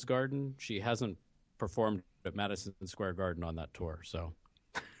Rose Garden, she hasn't performed at Madison Square Garden on that tour, so...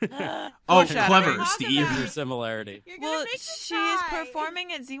 clever, Steve. Your similarity. Well, she is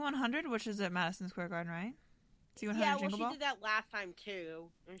performing at Z100, which is at Madison Square Garden, right? Z100 yeah, Jingle Ball? She did that last time too.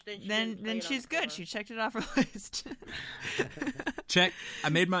 Then she's good. She checked it off her list. Check. I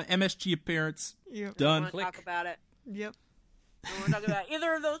made my MSG appearance. Yep. Done. Don't want to talk about it. Yep. Don't want to talk about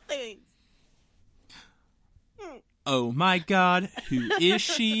either of those things. Oh my God, who is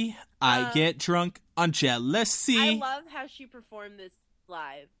she? I get drunk on jealousy. I love how she performed this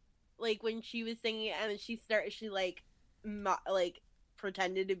live. Like when she was singing it and then she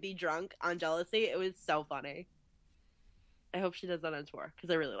pretended to be drunk on jealousy. It was so funny. I hope she does that on tour because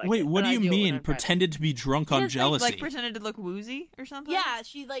I really like it. Wait, what do you mean pretended to be drunk on jealousy? Like pretended to look woozy or something? Yeah,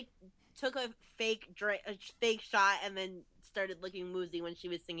 she took a fake shot and then started looking woozy when she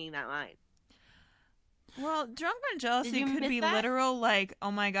was singing that line. Well, drunk on jealousy Did you could miss be that? literal, like,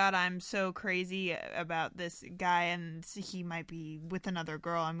 oh my god, I'm so crazy about this guy and he might be with another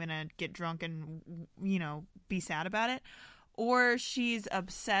girl. I'm gonna get drunk and, be sad about it. Or she's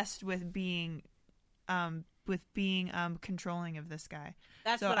obsessed with being controlling of this guy.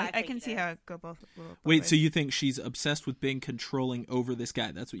 That's So what I I think can it see is. how it go both Wait, ways. so you think she's obsessed with being controlling over this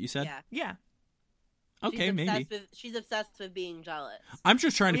guy? That's what you said? Yeah. Yeah. Okay, she's maybe. She's obsessed with being jealous. I'm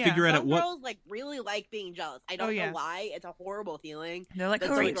just trying to Yeah. figure out Some at what. girls really like being jealous. I don't yeah. know why. It's a horrible feeling. They're like, But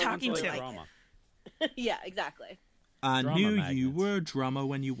who are some you girls talking really to? like Drama. it. Yeah, exactly. I Drama knew you magnets. were drama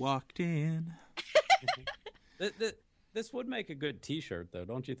when you walked in. This would make a good T-shirt, though,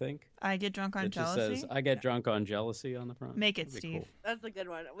 don't you think? I get drunk on It just jealousy. says, "I get drunk on jealousy" on the front. Make it, That'd be Steve. cool. That's a good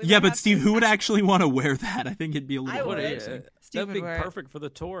one. We Yeah, might but have Steve, to- who would actually want to wear that? I think it'd be a little I would. embarrassing. Steve That'd would be wear it. perfect for the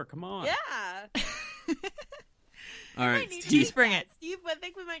tour. Come on. Yeah. All right, Steve. Steve. Just bring it. Steve, I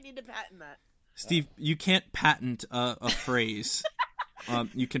think we might need to patent that. Steve, you can't patent a phrase.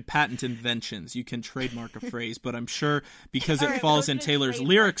 You can patent inventions. You can trademark a phrase, but I'm sure because All it right, falls we're in gonna Taylor's trademark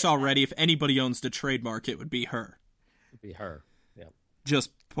lyrics it then. already, if anybody owns the trademark, it would be her. It'd be her. Yeah.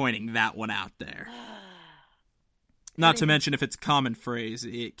 Just pointing that one out there. Not to mention, if it's a common phrase,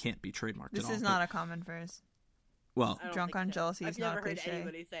 it can't be trademarked This at all. is not a common phrase. Well, I don't Drunk think on so. jealousy is I've not never heard cliche.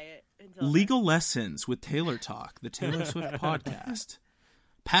 anybody say it until Legal Lessons with Taylor Talk, the Taylor Swift podcast.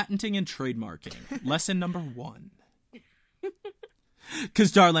 Patenting and trademarking. Lesson number 1.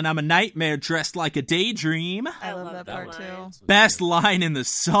 'Cause, darling, I'm a nightmare dressed like a daydream. I love that part line. too. Best line in the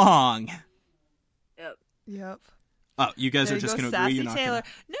song. Yep. Yep. Oh, you guys There are you just go, going to agree? sassy You're not Taylor.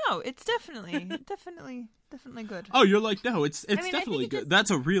 gonna... No, it's definitely good. Oh, you're like, no, it's I think definitely it good. just-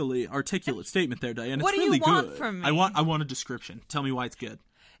 That's a really articulate statement there, Diane. It's What do you really want good. from me? I want a description. Tell me why it's good.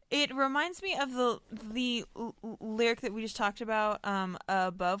 It reminds me of the lyric that we just talked about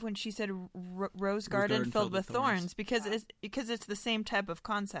above when she said rose garden filled with thorns because it's the same type of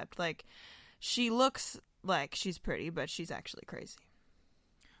concept. Like she looks like she's pretty, but she's actually crazy.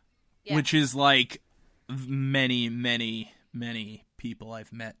 Yeah. Which is like many, many, many people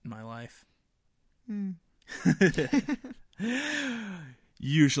I've met in my life.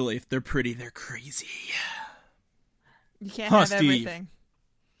 Usually, if they're pretty, they're crazy. You can't Huh, have Steve. everything.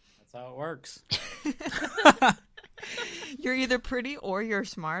 That's how it works. You're either pretty or you're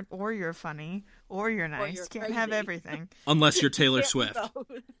smart or you're funny or you're nice. you're You can't have crazy. everything. Unless you're Taylor Can't be Swift. both.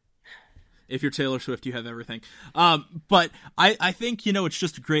 If you're Taylor Swift, you have everything. But I think, it's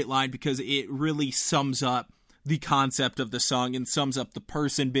just a great line because it really sums up the concept of the song and sums up the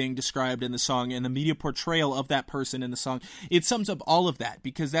person being described in the song and the media portrayal of that person in the song. It sums up all of that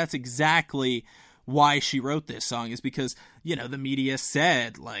because that's exactly why she wrote this song, is because, the media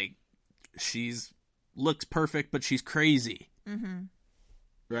said, like, she's looks perfect, but she's crazy. Mm-hmm.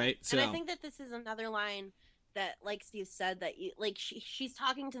 Right? So, And I think that this is another line that, like Steve said, that she's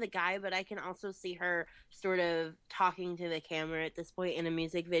talking to the guy, but I can also see her sort of talking to the camera at this point in a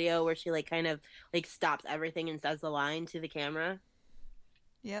music video where she kind of stops everything and says the line to the camera.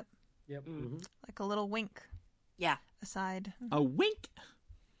 Yep. Yep. Like a little wink Yeah. aside. a wink.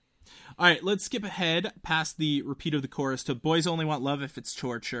 All right, let's skip ahead past the repeat of the chorus to "Boys only want love if it's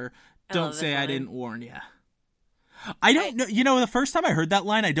torture." I Don't love say this I line. didn't warn ya. I don't know. The first time I heard that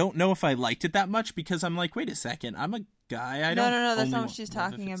line, I don't know if I liked it that much because I'm like, wait a second, I'm a guy. I No, don't. no, that's only not what want she's love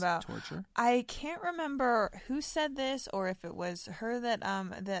if talking it's about. Torture. I can't remember who said this or if it was her that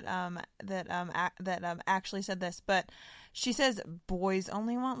actually said this, but she says boys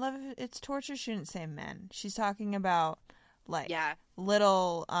only want love if it's torture. She didn't say men. She's talking about Yeah.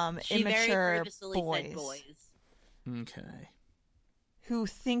 little She very immature purposefully said boys. Okay. who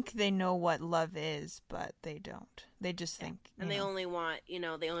think they know what love is, but they don't. They just think, And they only want, they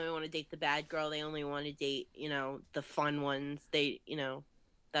only want to date the bad girl. They only want to date, the fun ones. They,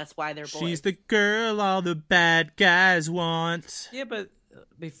 that's why they're boys. She's the girl all the bad guys want. Yeah, but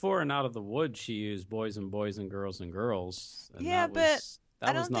before and Out of the Woods, she used boys and boys and girls and girls. And Yeah, that but was, that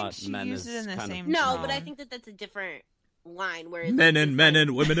I don't was think not she men used as it in the kind of- same No, tone. but I think that that's a different line. Whereas Men this and is men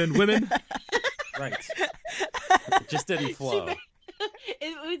and women and women. Right. It just didn't flow.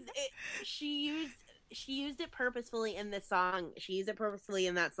 She used it purposefully in this song. She used it purposefully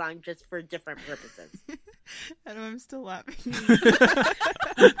in that song just for different purposes. I know I'm still laughing.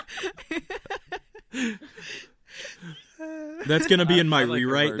 That's gonna be in my I like the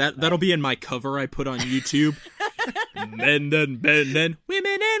rewrite. word. That'll be in my cover I put on YouTube. Men and men and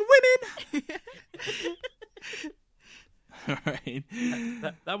women and women. All right.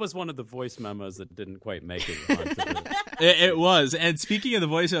 That was one of the voice memos that didn't quite make it onto the... It was. And speaking of the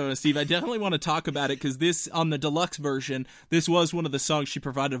voiceover, Steve, I definitely want to talk about it because this, on the deluxe version, this was one of the songs she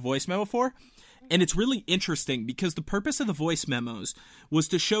provided a voice memo for. And it's really interesting because the purpose of the voice memos was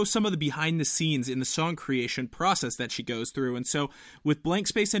to show some of the behind the scenes in the song creation process that she goes through. And so with Blank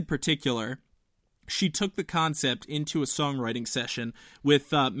Space in particular, she took the concept into a songwriting session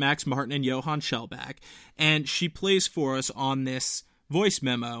with Max Martin and Johann Shellback, and she plays for us on this voice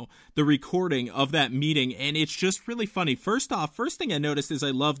memo the recording of that meeting, and it's just really funny. First thing I noticed is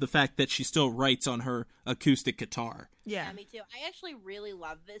I love the fact that she still writes on her acoustic guitar. Yeah, me too. I actually really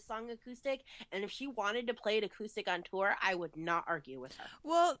love this song acoustic, and if she wanted to play it acoustic on tour, I would not argue with her.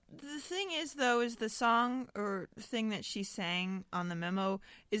 Well, the thing is, though, is the song or thing that she sang on the memo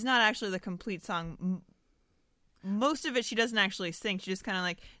is not actually the complete song. Most of it she doesn't actually sing. She just kind of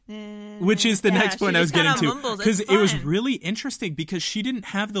like... Which is the next point I was getting to. Because it was fun. really interesting because she didn't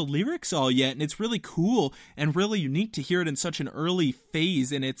have the lyrics all yet, and it's really cool and really unique to hear it in such an early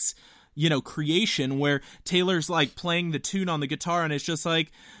phase in its, creation, where Taylor's like playing the tune on the guitar and it's just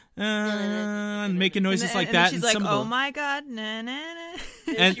like... and making noises like that. She's and like, oh my God, na na na.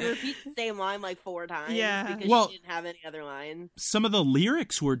 And she repeats the same line like 4 times because she didn't have any other lines. Some of the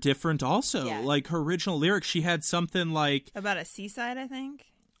lyrics were different also. Yeah. Like her original lyrics, she had something like... About a seaside, I think.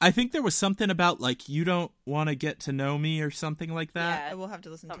 I think there was something about like, you don't want to get to know me or something like that. Yeah, we'll have to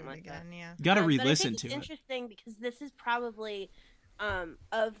listen to it like again, yeah. You gotta re-listen to it. It's interesting because this is probably...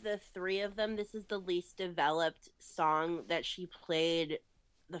 of the 3 of them, this is the least developed song that she played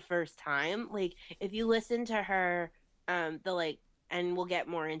the first time. Like, if you listen to her, and we'll get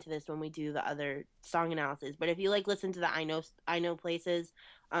more into this when we do the other song analysis, but if you listen to the I Know Places,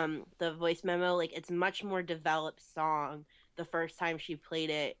 the voice memo, it's much more developed song the first time she played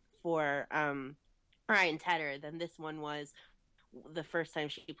it for Ryan Tedder than this one was the first time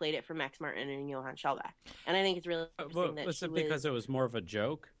she played it for Max Martin and Johann Shellback. And I think it's really interesting that was it because it was more of a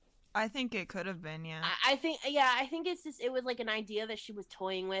joke? I think it could have been, yeah. I think it's just, it was an idea that she was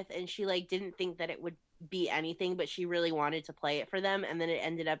toying with, and she didn't think that it would be anything, but she really wanted to play it for them, and then it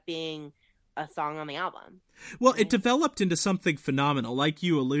ended up being a song on the album. Well, it developed into something phenomenal. Like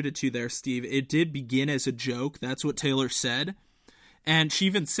you alluded to there, Steve, it did begin as a joke. That's what Taylor said. And she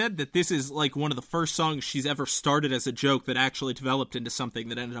even said that this is one of the first songs she's ever started as a joke that actually developed into something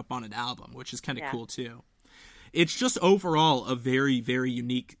that ended up on an album, which is kind of cool too. It's just overall a very, very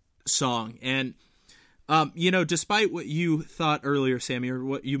unique song. And, despite what you thought earlier, Sammy, or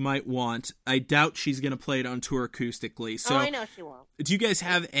what you might want, I doubt she's going to play it on tour acoustically. So, I know she won't. Do you guys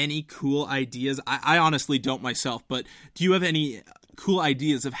have any cool ideas? I honestly don't myself, but do you have any cool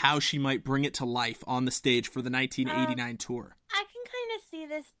ideas of how she might bring it to life on the stage for the 1989 tour? I can kind of see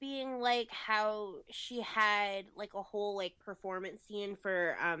this being how she had a whole performance scene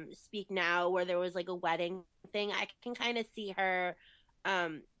for Speak Now, where there was a wedding thing. I can kind of see her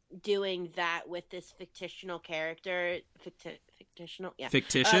doing that with this fictional character.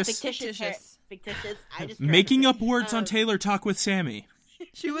 Fictitious. I just making up words on Taylor Talk with Sammy.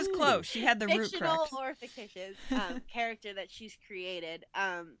 She was close. She had the root correct. Fictional or fictitious character that she's created,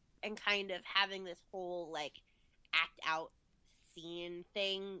 and kind of having this whole act out scene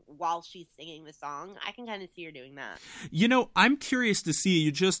thing while she's singing the song. I can kind of see her doing that. I'm curious to see,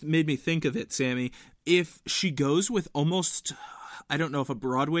 you just made me think of it, Sammy, if she goes with almost, I don't know if a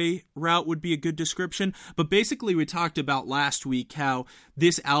Broadway route would be a good description, but basically we talked about last week how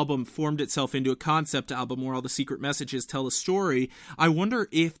this album formed itself into a concept album where all the secret messages tell a story. I wonder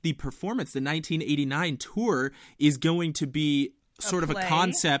if the performance, the 1989 tour, is going to be sort of a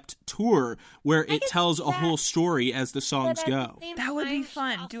concept tour where it tells a whole story as the songs go. That would be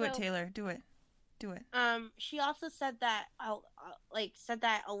fun. Do it, Taylor. Do it. She also said that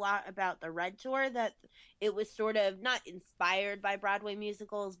a lot about the Red Tour, that it was sort of not inspired by Broadway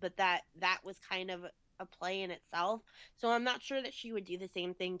musicals, but that was kind of a play in itself. So I'm not sure that she would do the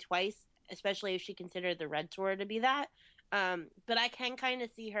same thing twice, especially if she considered the Red Tour to be that. But I can kind of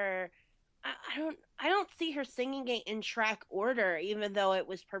see her. I don't see her singing it in track order, even though it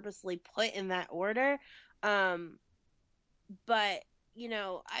was purposely put in that order. But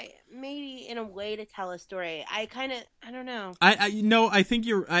I maybe in a way to tell a story. I don't know. I think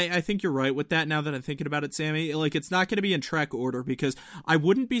you're right with that. Now that I'm thinking about it, Sammy, it's not going to be in track order, because I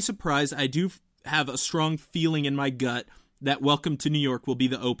wouldn't be surprised. I do have a strong feeling in my gut that Welcome to New York will be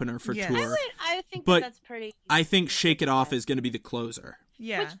the opener for tour. I think that's pretty. I think Shake It Off is going to be the closer.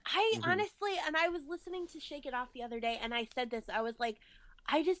 Yeah. Which I honestly, and I was listening to Shake It Off the other day, and I said this, I was like,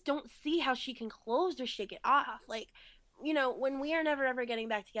 I just don't see how she can close to Shake It Off. When We Are Never Ever Getting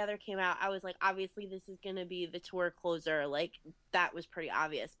Back Together came out, I was like, obviously this is going to be the tour closer. That was pretty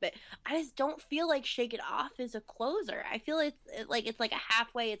obvious. But I just don't feel like Shake It Off is a closer. I feel it's a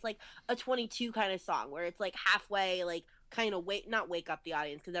halfway, it's like a 22 kind of song, where it's halfway, kind of not wake up the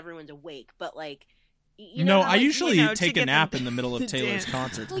audience because everyone's awake, but like. I usually take a nap in the middle of to Taylor's dance.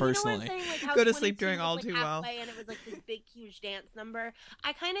 concerts, Well, personally. Like how Go to sleep 22 during was, All like, Too Well. halfway, and it was like this big, huge dance number.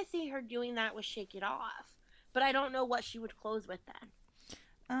 I kind of see her doing that with "Shake It Off," but I don't know what she would close with then.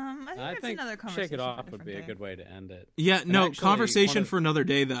 I think another conversation. Shake It Off for would be a day. good way to end it. Yeah, And no, actually, conversation for another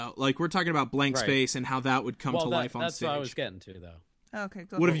day, though. Like, we're talking about Blank Right. Space and how that would come to life on that's stage. what I was getting to, though. Okay,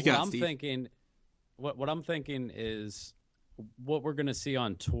 go. What for have it. you got, I'm Steve? thinking, what I'm thinking is what we're going to see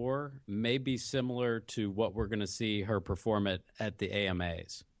on tour may be similar to what we're going to see her perform at the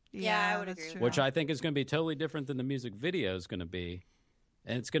AMAs, Yeah, I would that's agree with true. which I think is going to be totally different than the music video is going to be.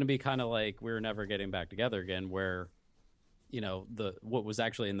 And it's going to be kind of like We're Never Getting Back Together Again, where, what was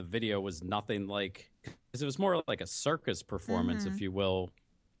actually in the video was nothing like, because it was more like a circus performance, if you will,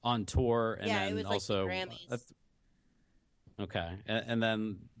 on tour. And Yeah, then it was like the also, Grammys. okay. And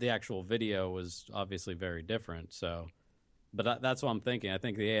then the actual video was obviously very different. So, but that's what I'm thinking. I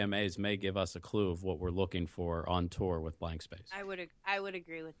think the AMAs may give us a clue of what we're looking for on tour with Blank Space. I would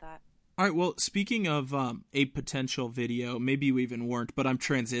agree with that. All right, well, speaking of a potential video, maybe you even weren't, but I'm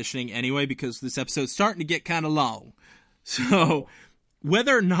transitioning anyway because this episode's starting to get kind of long. So,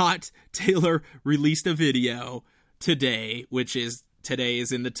 whether or not Taylor released a video today, today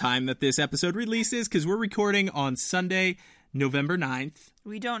is in the time that this episode releases, because we're recording on Sunday, November 9th.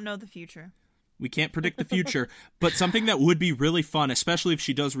 We don't know the future. We can't predict the future, but something that would be really fun, especially if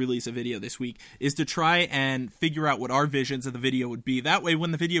she does release a video this week, is to try and figure out what our visions of the video would be. That way, when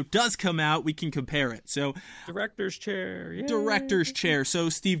the video does come out, we can compare it. So, Director's chair. Yay. Director's chair. So,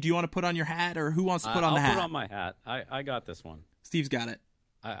 Steve, do you want to put on your hat, or who wants to put on the hat? I'll put on my hat. I got this one. Steve's got it.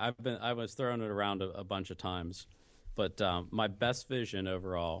 I was throwing it around a bunch of times, but my best vision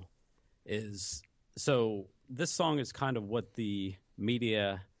overall is, so this song is kind of what the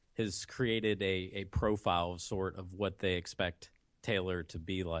media has created a profile sort of what they expect Taylor to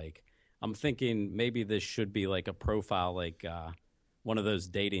be like. I'm thinking maybe this should be like a profile, like one of those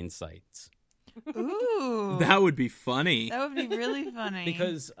dating sites. Ooh, That would be funny. that would be really funny.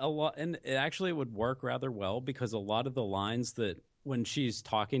 Because a lot, and it actually would work rather well, because a lot of the lines that when she's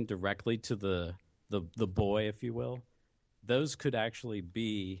talking directly to the boy, if you will, those could actually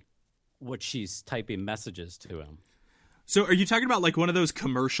be what she's typing messages to him. So, are you talking about like one of those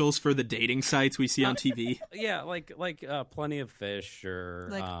commercials for the dating sites we see on TV? Yeah, like Plenty of Fish, or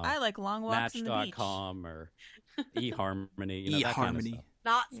like I like long walks in the beach. Match.com or eHarmony, that kind of eHarmony. stuff.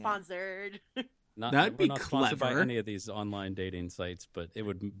 Not sponsored. That'd be we're not sponsored by clever. any of these online dating sites, but it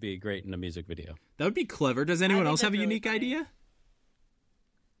would be great in a music video. That would be clever. Does anyone think else have a that's really unique funny. idea?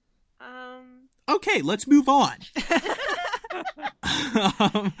 Okay, let's move on.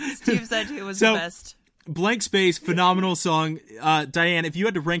 Steve's idea was So- the best. Blank Space, phenomenal song. Diane, if you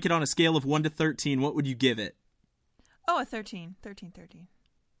had to rank it on a scale of 1 to 13, what would you give it? Oh, a 13.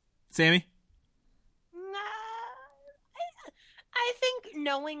 Sammy? I think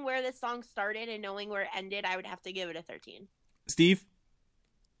knowing where this song started and knowing where it ended, I would have to give it a 13. Steve?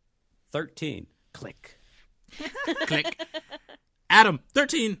 13. Click. Click. Adam?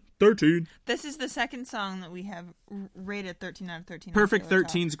 13. This is the second song that we have rated 13 out of 13. on Perfect Taylor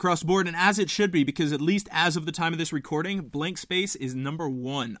Talk. 13s across the board, and as it should be, because at least as of the time of this recording, Blank Space is number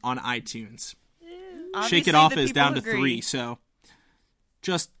 1 on iTunes. Shake Obviously, It Off the is people down to agree. 3, so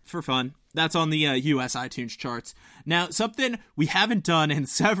just for fun. That's on the US iTunes charts. Now, something we haven't done in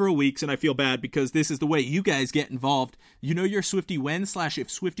several weeks, and I feel bad because this is the way you guys get involved. You know your Swiftie when / if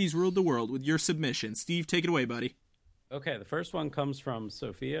Swifties ruled the world with your submission. Steve, take it away, buddy. Okay, the first one comes from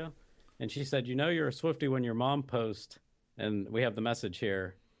Sophia, and she said, you're a Swiftie when your mom posts, and we have the message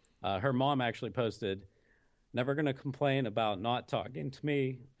here. Her mom actually posted, never going to complain about not talking to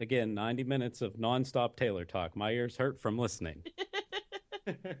me. Again, 90 minutes of nonstop Taylor talk. My ears hurt from listening.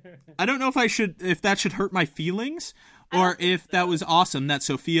 I don't know if that should hurt my feelings, or if that was awesome that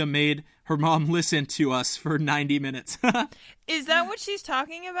Sophia made her mom listen to us for 90 minutes. Is that what she's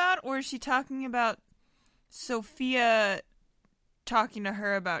talking about, or is she talking about Sophia talking to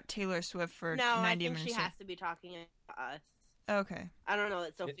her about Taylor Swift for No, 90 I think minutes? she has to be talking to us. Okay. I don't know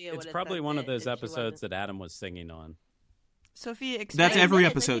that Sophia would It's have probably said one of it those if she episodes wasn't. that Adam was singing on. Sophia, That's explain. every It is.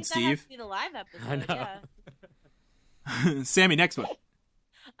 I episode, think that has Steve. to be the live episode, I know. yeah. Sammy, next one.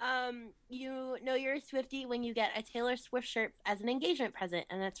 You know you're a Swiftie when you get a Taylor Swift shirt as an engagement present,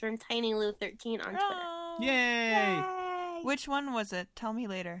 and that's from Tiny Lou 13 on Twitter. Oh. Yay! Yay! Which one was it? Tell me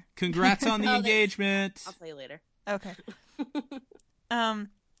later. Congrats on the Oh, engagement. I'll tell you later. Okay.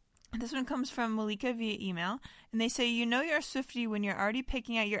 This one comes from Malika via email, and they say, you know you're a Swiftie when you're already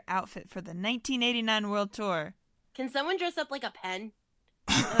picking out your outfit for the 1989 World Tour. Can someone dress up like a pen?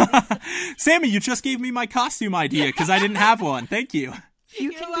 Sammy, you just gave me my costume idea because I didn't have one. Thank you.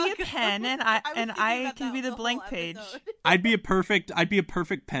 You You're can welcome. be a pen, and was thinking I about can that be the whole blank page. episode. I'd be a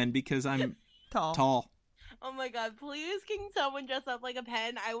perfect pen because I'm Tall. tall. Oh my god! Please, can someone dress up like a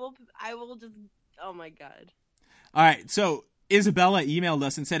pen? I will just. Oh my god. All right, so Isabella emailed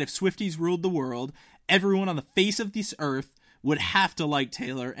us and said if Swifties ruled the world, everyone on the face of this earth would have to like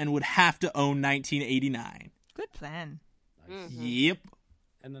Taylor and would have to own 1989. Good plan. Nice. Mhm. Yep.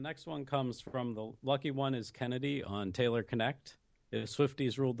 And the next one comes from the lucky one is Kennedy on Taylor Connect. If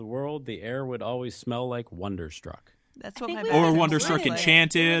Swifties ruled the world, the air would always smell like Wonderstruck. That's I what think my we best Or That's Wonderstruck really-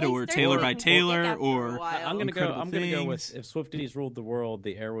 Enchanted, really or started Taylor to by think Taylor, that for a or while. I'm gonna Incredible go Things. with if Swifties ruled the world,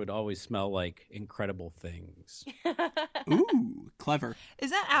 the air would always smell like incredible things. ooh, clever.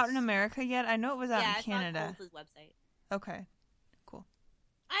 Is that out in America yet? I know it was out yeah, in it's Canada. on Coles' website. Okay.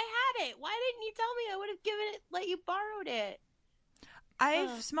 I had it. Why didn't you tell me? I would have given it, let you borrowed it.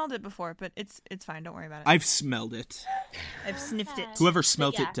 I've smelled it before, but it's fine. Don't worry about it. I've smelled it. I've sniffed it. Whoever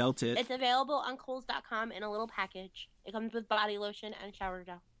smelt yeah, it dealt it. It's available on Kohl's.com in a little package. It comes with body lotion and shower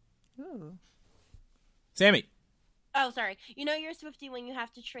gel. Ooh. Sammy. Oh, sorry. You know you're a Swiftie when you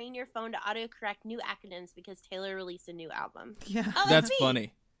have to train your phone to autocorrect new acronyms because Taylor released a new album. Yeah. Oh, That's me.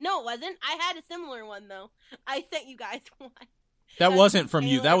 funny. No, it wasn't. I had a similar one though. I sent you guys one. That That's wasn't from from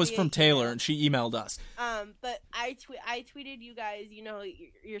you. That Taylor was via from Taylor, email. and she emailed us. But I tweeted you guys. You know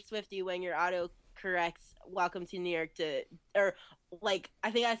you're Swiftie when your auto corrects "Welcome to New York" to or like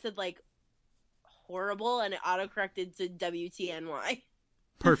I think I said like horrible and it auto corrected to WTNY.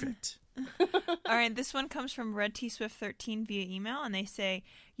 Perfect. All right, this one comes from Red T Swift 13 via email, and they say,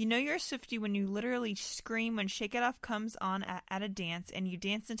 "You know you're a Swiftie when you literally scream when Shake It Off comes on at a dance, and you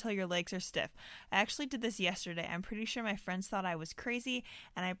dance until your legs are stiff. I actually did this yesterday. I'm pretty sure my friends thought I was crazy,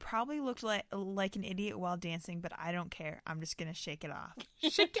 and I probably looked like an idiot while dancing, but I don't care. I'm just gonna shake it off.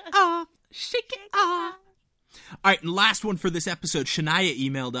 Shake it off. Shake it off. All right, and last one for this episode. Shania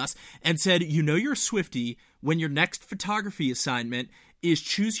emailed us and said, you know you're a Swiftie when your next photography assignment is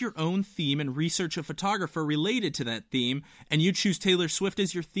choose your own theme and research a photographer related to that theme, and you choose Taylor Swift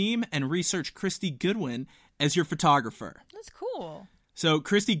as your theme and research Christy Goodwin as your photographer." That's cool. So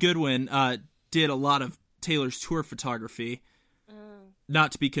Christy Goodwin did a lot of Taylor's tour photography,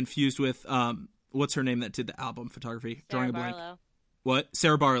 not to be confused with what's her name that did the album photography? Sarah Drawing a blank. Barlow. What?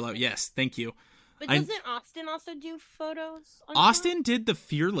 Sarah Barlow. Yes, thank you. But I- doesn't Austin also do photos? On Austin did the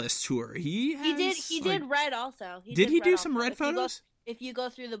Fearless tour. He did. He did Red also. Did he do also. some Red If you go- photos? If you go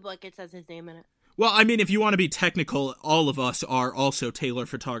through the book, it says his name in it. Well, I mean, if you want to be technical, all of us are also Taylor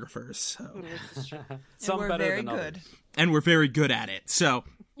photographers. So. Some we're better very than good. others. And we're very good at it. So,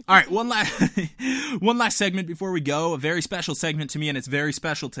 all right, one last segment before we go. A very special segment to me, and it's very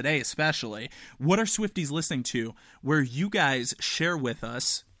special today especially. What are Swifties listening to? Where you guys share with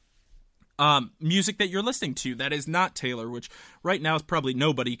us music that you're listening to that is not Taylor, which right now is probably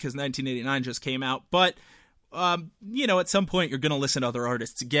nobody because 1989 just came out. But, at some point you're going to listen to other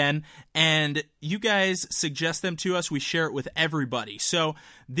artists again, and you guys suggest them to us. We share it with everybody. So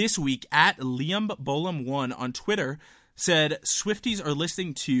this week at Liam Bolam1 on Twitter said Swifties are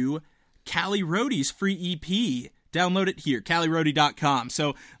listening to Callie Rohde's free EP. Download it here, CallieRohde.com.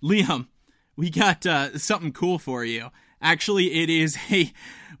 So Liam, we got something cool for you. Actually, it is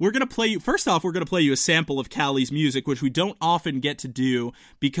we're going to play you, first off, we're going to play you a sample of Callie's music, which we don't often get to do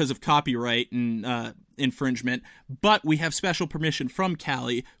because of copyright and infringement, but we have special permission from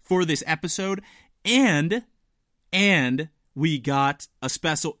Callie for this episode, and we got a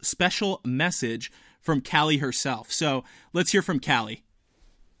special message from Callie herself. So let's hear from Callie.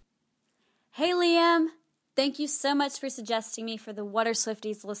 Hey Liam, thank you so much for suggesting me for the What Are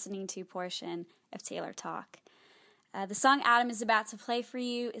Swifties Listening To portion of Taylor Talk. The song Adam is about to play for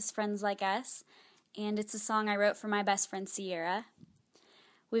you is Friends Like Us, and it's a song I wrote for my best friend Sierra.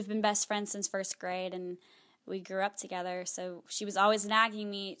 We've been best friends since first grade, and we grew up together, so she was always nagging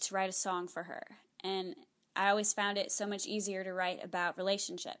me to write a song for her. And I always found it so much easier to write about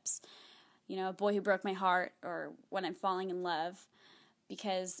relationships. You know, a boy who broke my heart, or when I'm falling in love,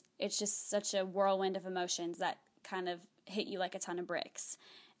 because it's just such a whirlwind of emotions that kind of hit you like a ton of bricks.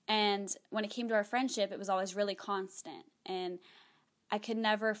 And when it came to our friendship, it was always really constant, and I could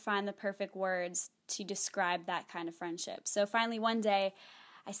never find the perfect words to describe that kind of friendship. So finally one day,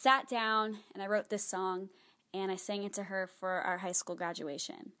 I sat down and I wrote this song, and I sang it to her for our high school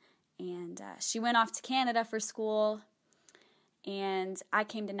graduation. And she went off to Canada for school, and I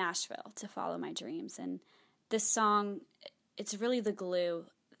came to Nashville to follow my dreams. And this song, it's really the glue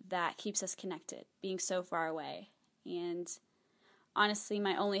that keeps us connected, being so far away. And honestly,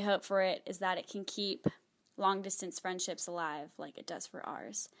 my only hope for it is that it can keep long-distance friendships alive like it does for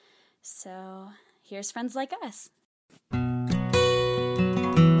ours. So here's Friends Like Us.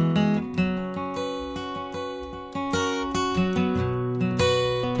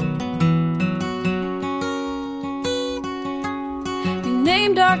 We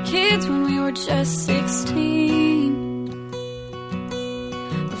named our kids when we were just 16,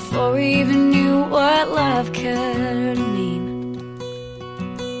 before we even knew what love could mean.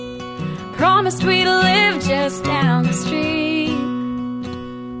 Promised we'd live just down the street,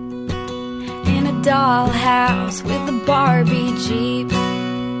 in a dollhouse with a Barbie Jeep.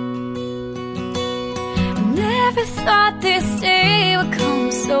 I never thought this day would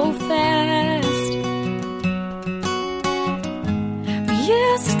come so fast. We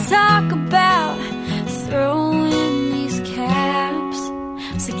used to talk about throwing these caps,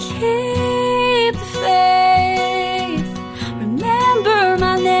 so keep the faith, remember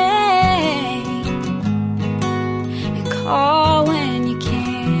my name, and call when you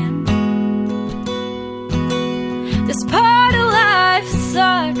can. This part of life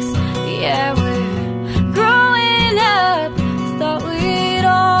sucks, yeah, we're growing up. Thought we'd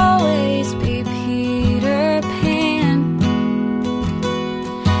always be Peter Pan.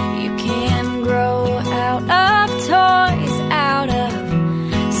 You can grow out of toys, out of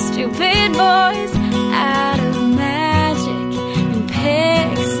stupid boys, out of magic and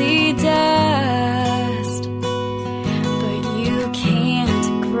pixie dust, but you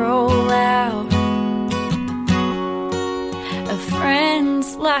can't grow out of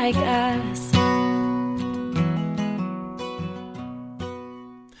friends like us.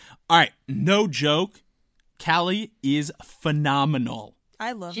 All right, no joke. Callie is phenomenal.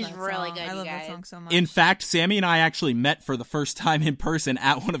 I love She's that really song. good, I you love that guys. song so much. In fact, Sammy and I actually met for the first time in person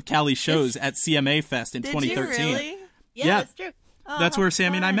at one of Callie's shows at CMA Fest in Did 2013. you really? Yeah. That's true. Oh, That's how where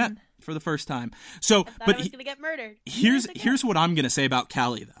Sammy and I met fun. for the first time. So, Thought but I was gonna get murdered. here's what I'm gonna say about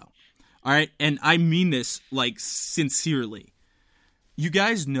Callie though. All right, and I mean this like sincerely. You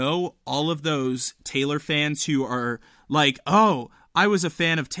guys know all of those Taylor fans who are like, "Oh, I was a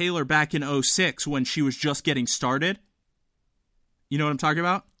fan of Taylor back in 2006 when she was just getting started." You know what I'm talking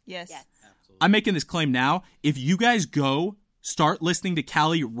about? Yes. Yes. I'm making this claim now. If you guys go start listening to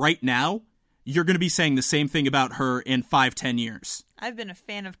Callie right now, you're going to be saying the same thing about her in 5-10 years. I've been a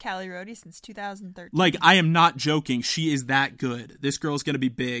fan of Callie Rohde since 2013. Like, I am not joking. She is that good. This girl's going to be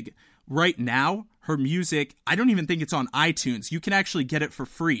big. Right now, her music, I don't even think it's on iTunes. You can actually get it for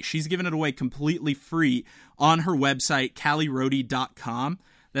free. She's giving it away completely free on her website, CallieRohde.com.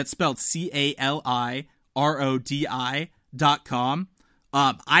 That's spelled CALIRODI.com.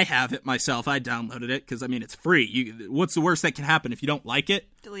 I have it myself. I downloaded it because, I mean, it's free. What's the worst that can happen? If you don't like it,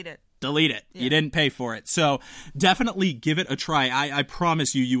 Delete it. delete it. Yeah. You didn't pay for it. So definitely give it a try. I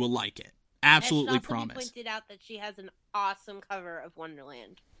promise you will like it. Absolutely And it should also be promise. pointed out that she has an awesome cover of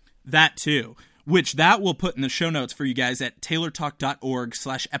Wonderland. That too, which that we'll put in the show notes for you guys at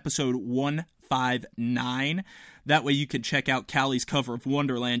taylortalk.org/episode 159. That way you can check out Callie's cover of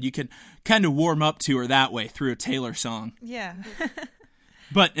Wonderland. You can kind of warm up to her that way through a Taylor song. Yeah.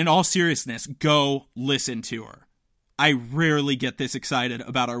 But in all seriousness, go listen to her. I rarely get this excited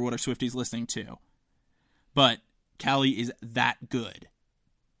about our What Are Swifties listening to. But Callie is that good.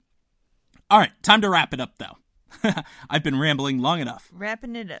 All right, time to wrap it up, though. I've been rambling long enough.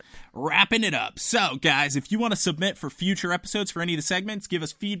 Wrapping it up. Wrapping it up. So, guys, if you want to submit for future episodes for any of the segments, give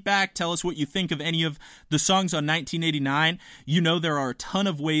us feedback, tell us what you think of any of the songs on 1989. You know there are a ton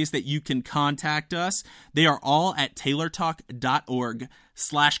of ways that you can contact us. They are all at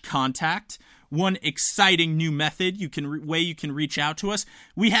taylortalk.org/contact. One exciting new method way you can reach out to us.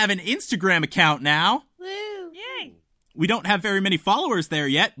 We have an Instagram account now. Woo! Yay! We don't have very many followers there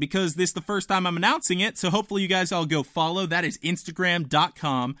yet because this is the first time I'm announcing it. So hopefully you guys all go follow. That is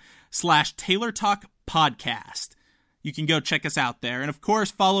Instagram.com/TaylorTalkPodcast. You can go check us out there. And of course,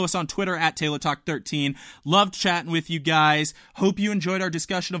 follow us on Twitter at TaylorTalk13. Loved chatting with you guys. Hope you enjoyed our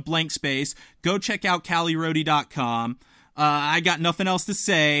discussion of Blank Space. Go check out CallieRohde.com. I got nothing else to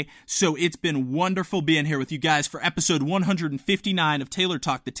say, so it's been wonderful being here with you guys for episode 159 of Taylor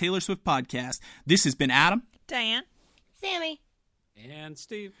Talk, the Taylor Swift podcast. This has been Adam. Diane. Sammy. And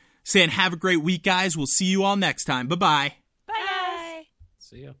Steve. Saying have a great week, guys. We'll see you all next time. Bye-bye. Bye, guys.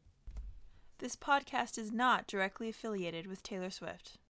 See ya. This podcast is not directly affiliated with Taylor Swift.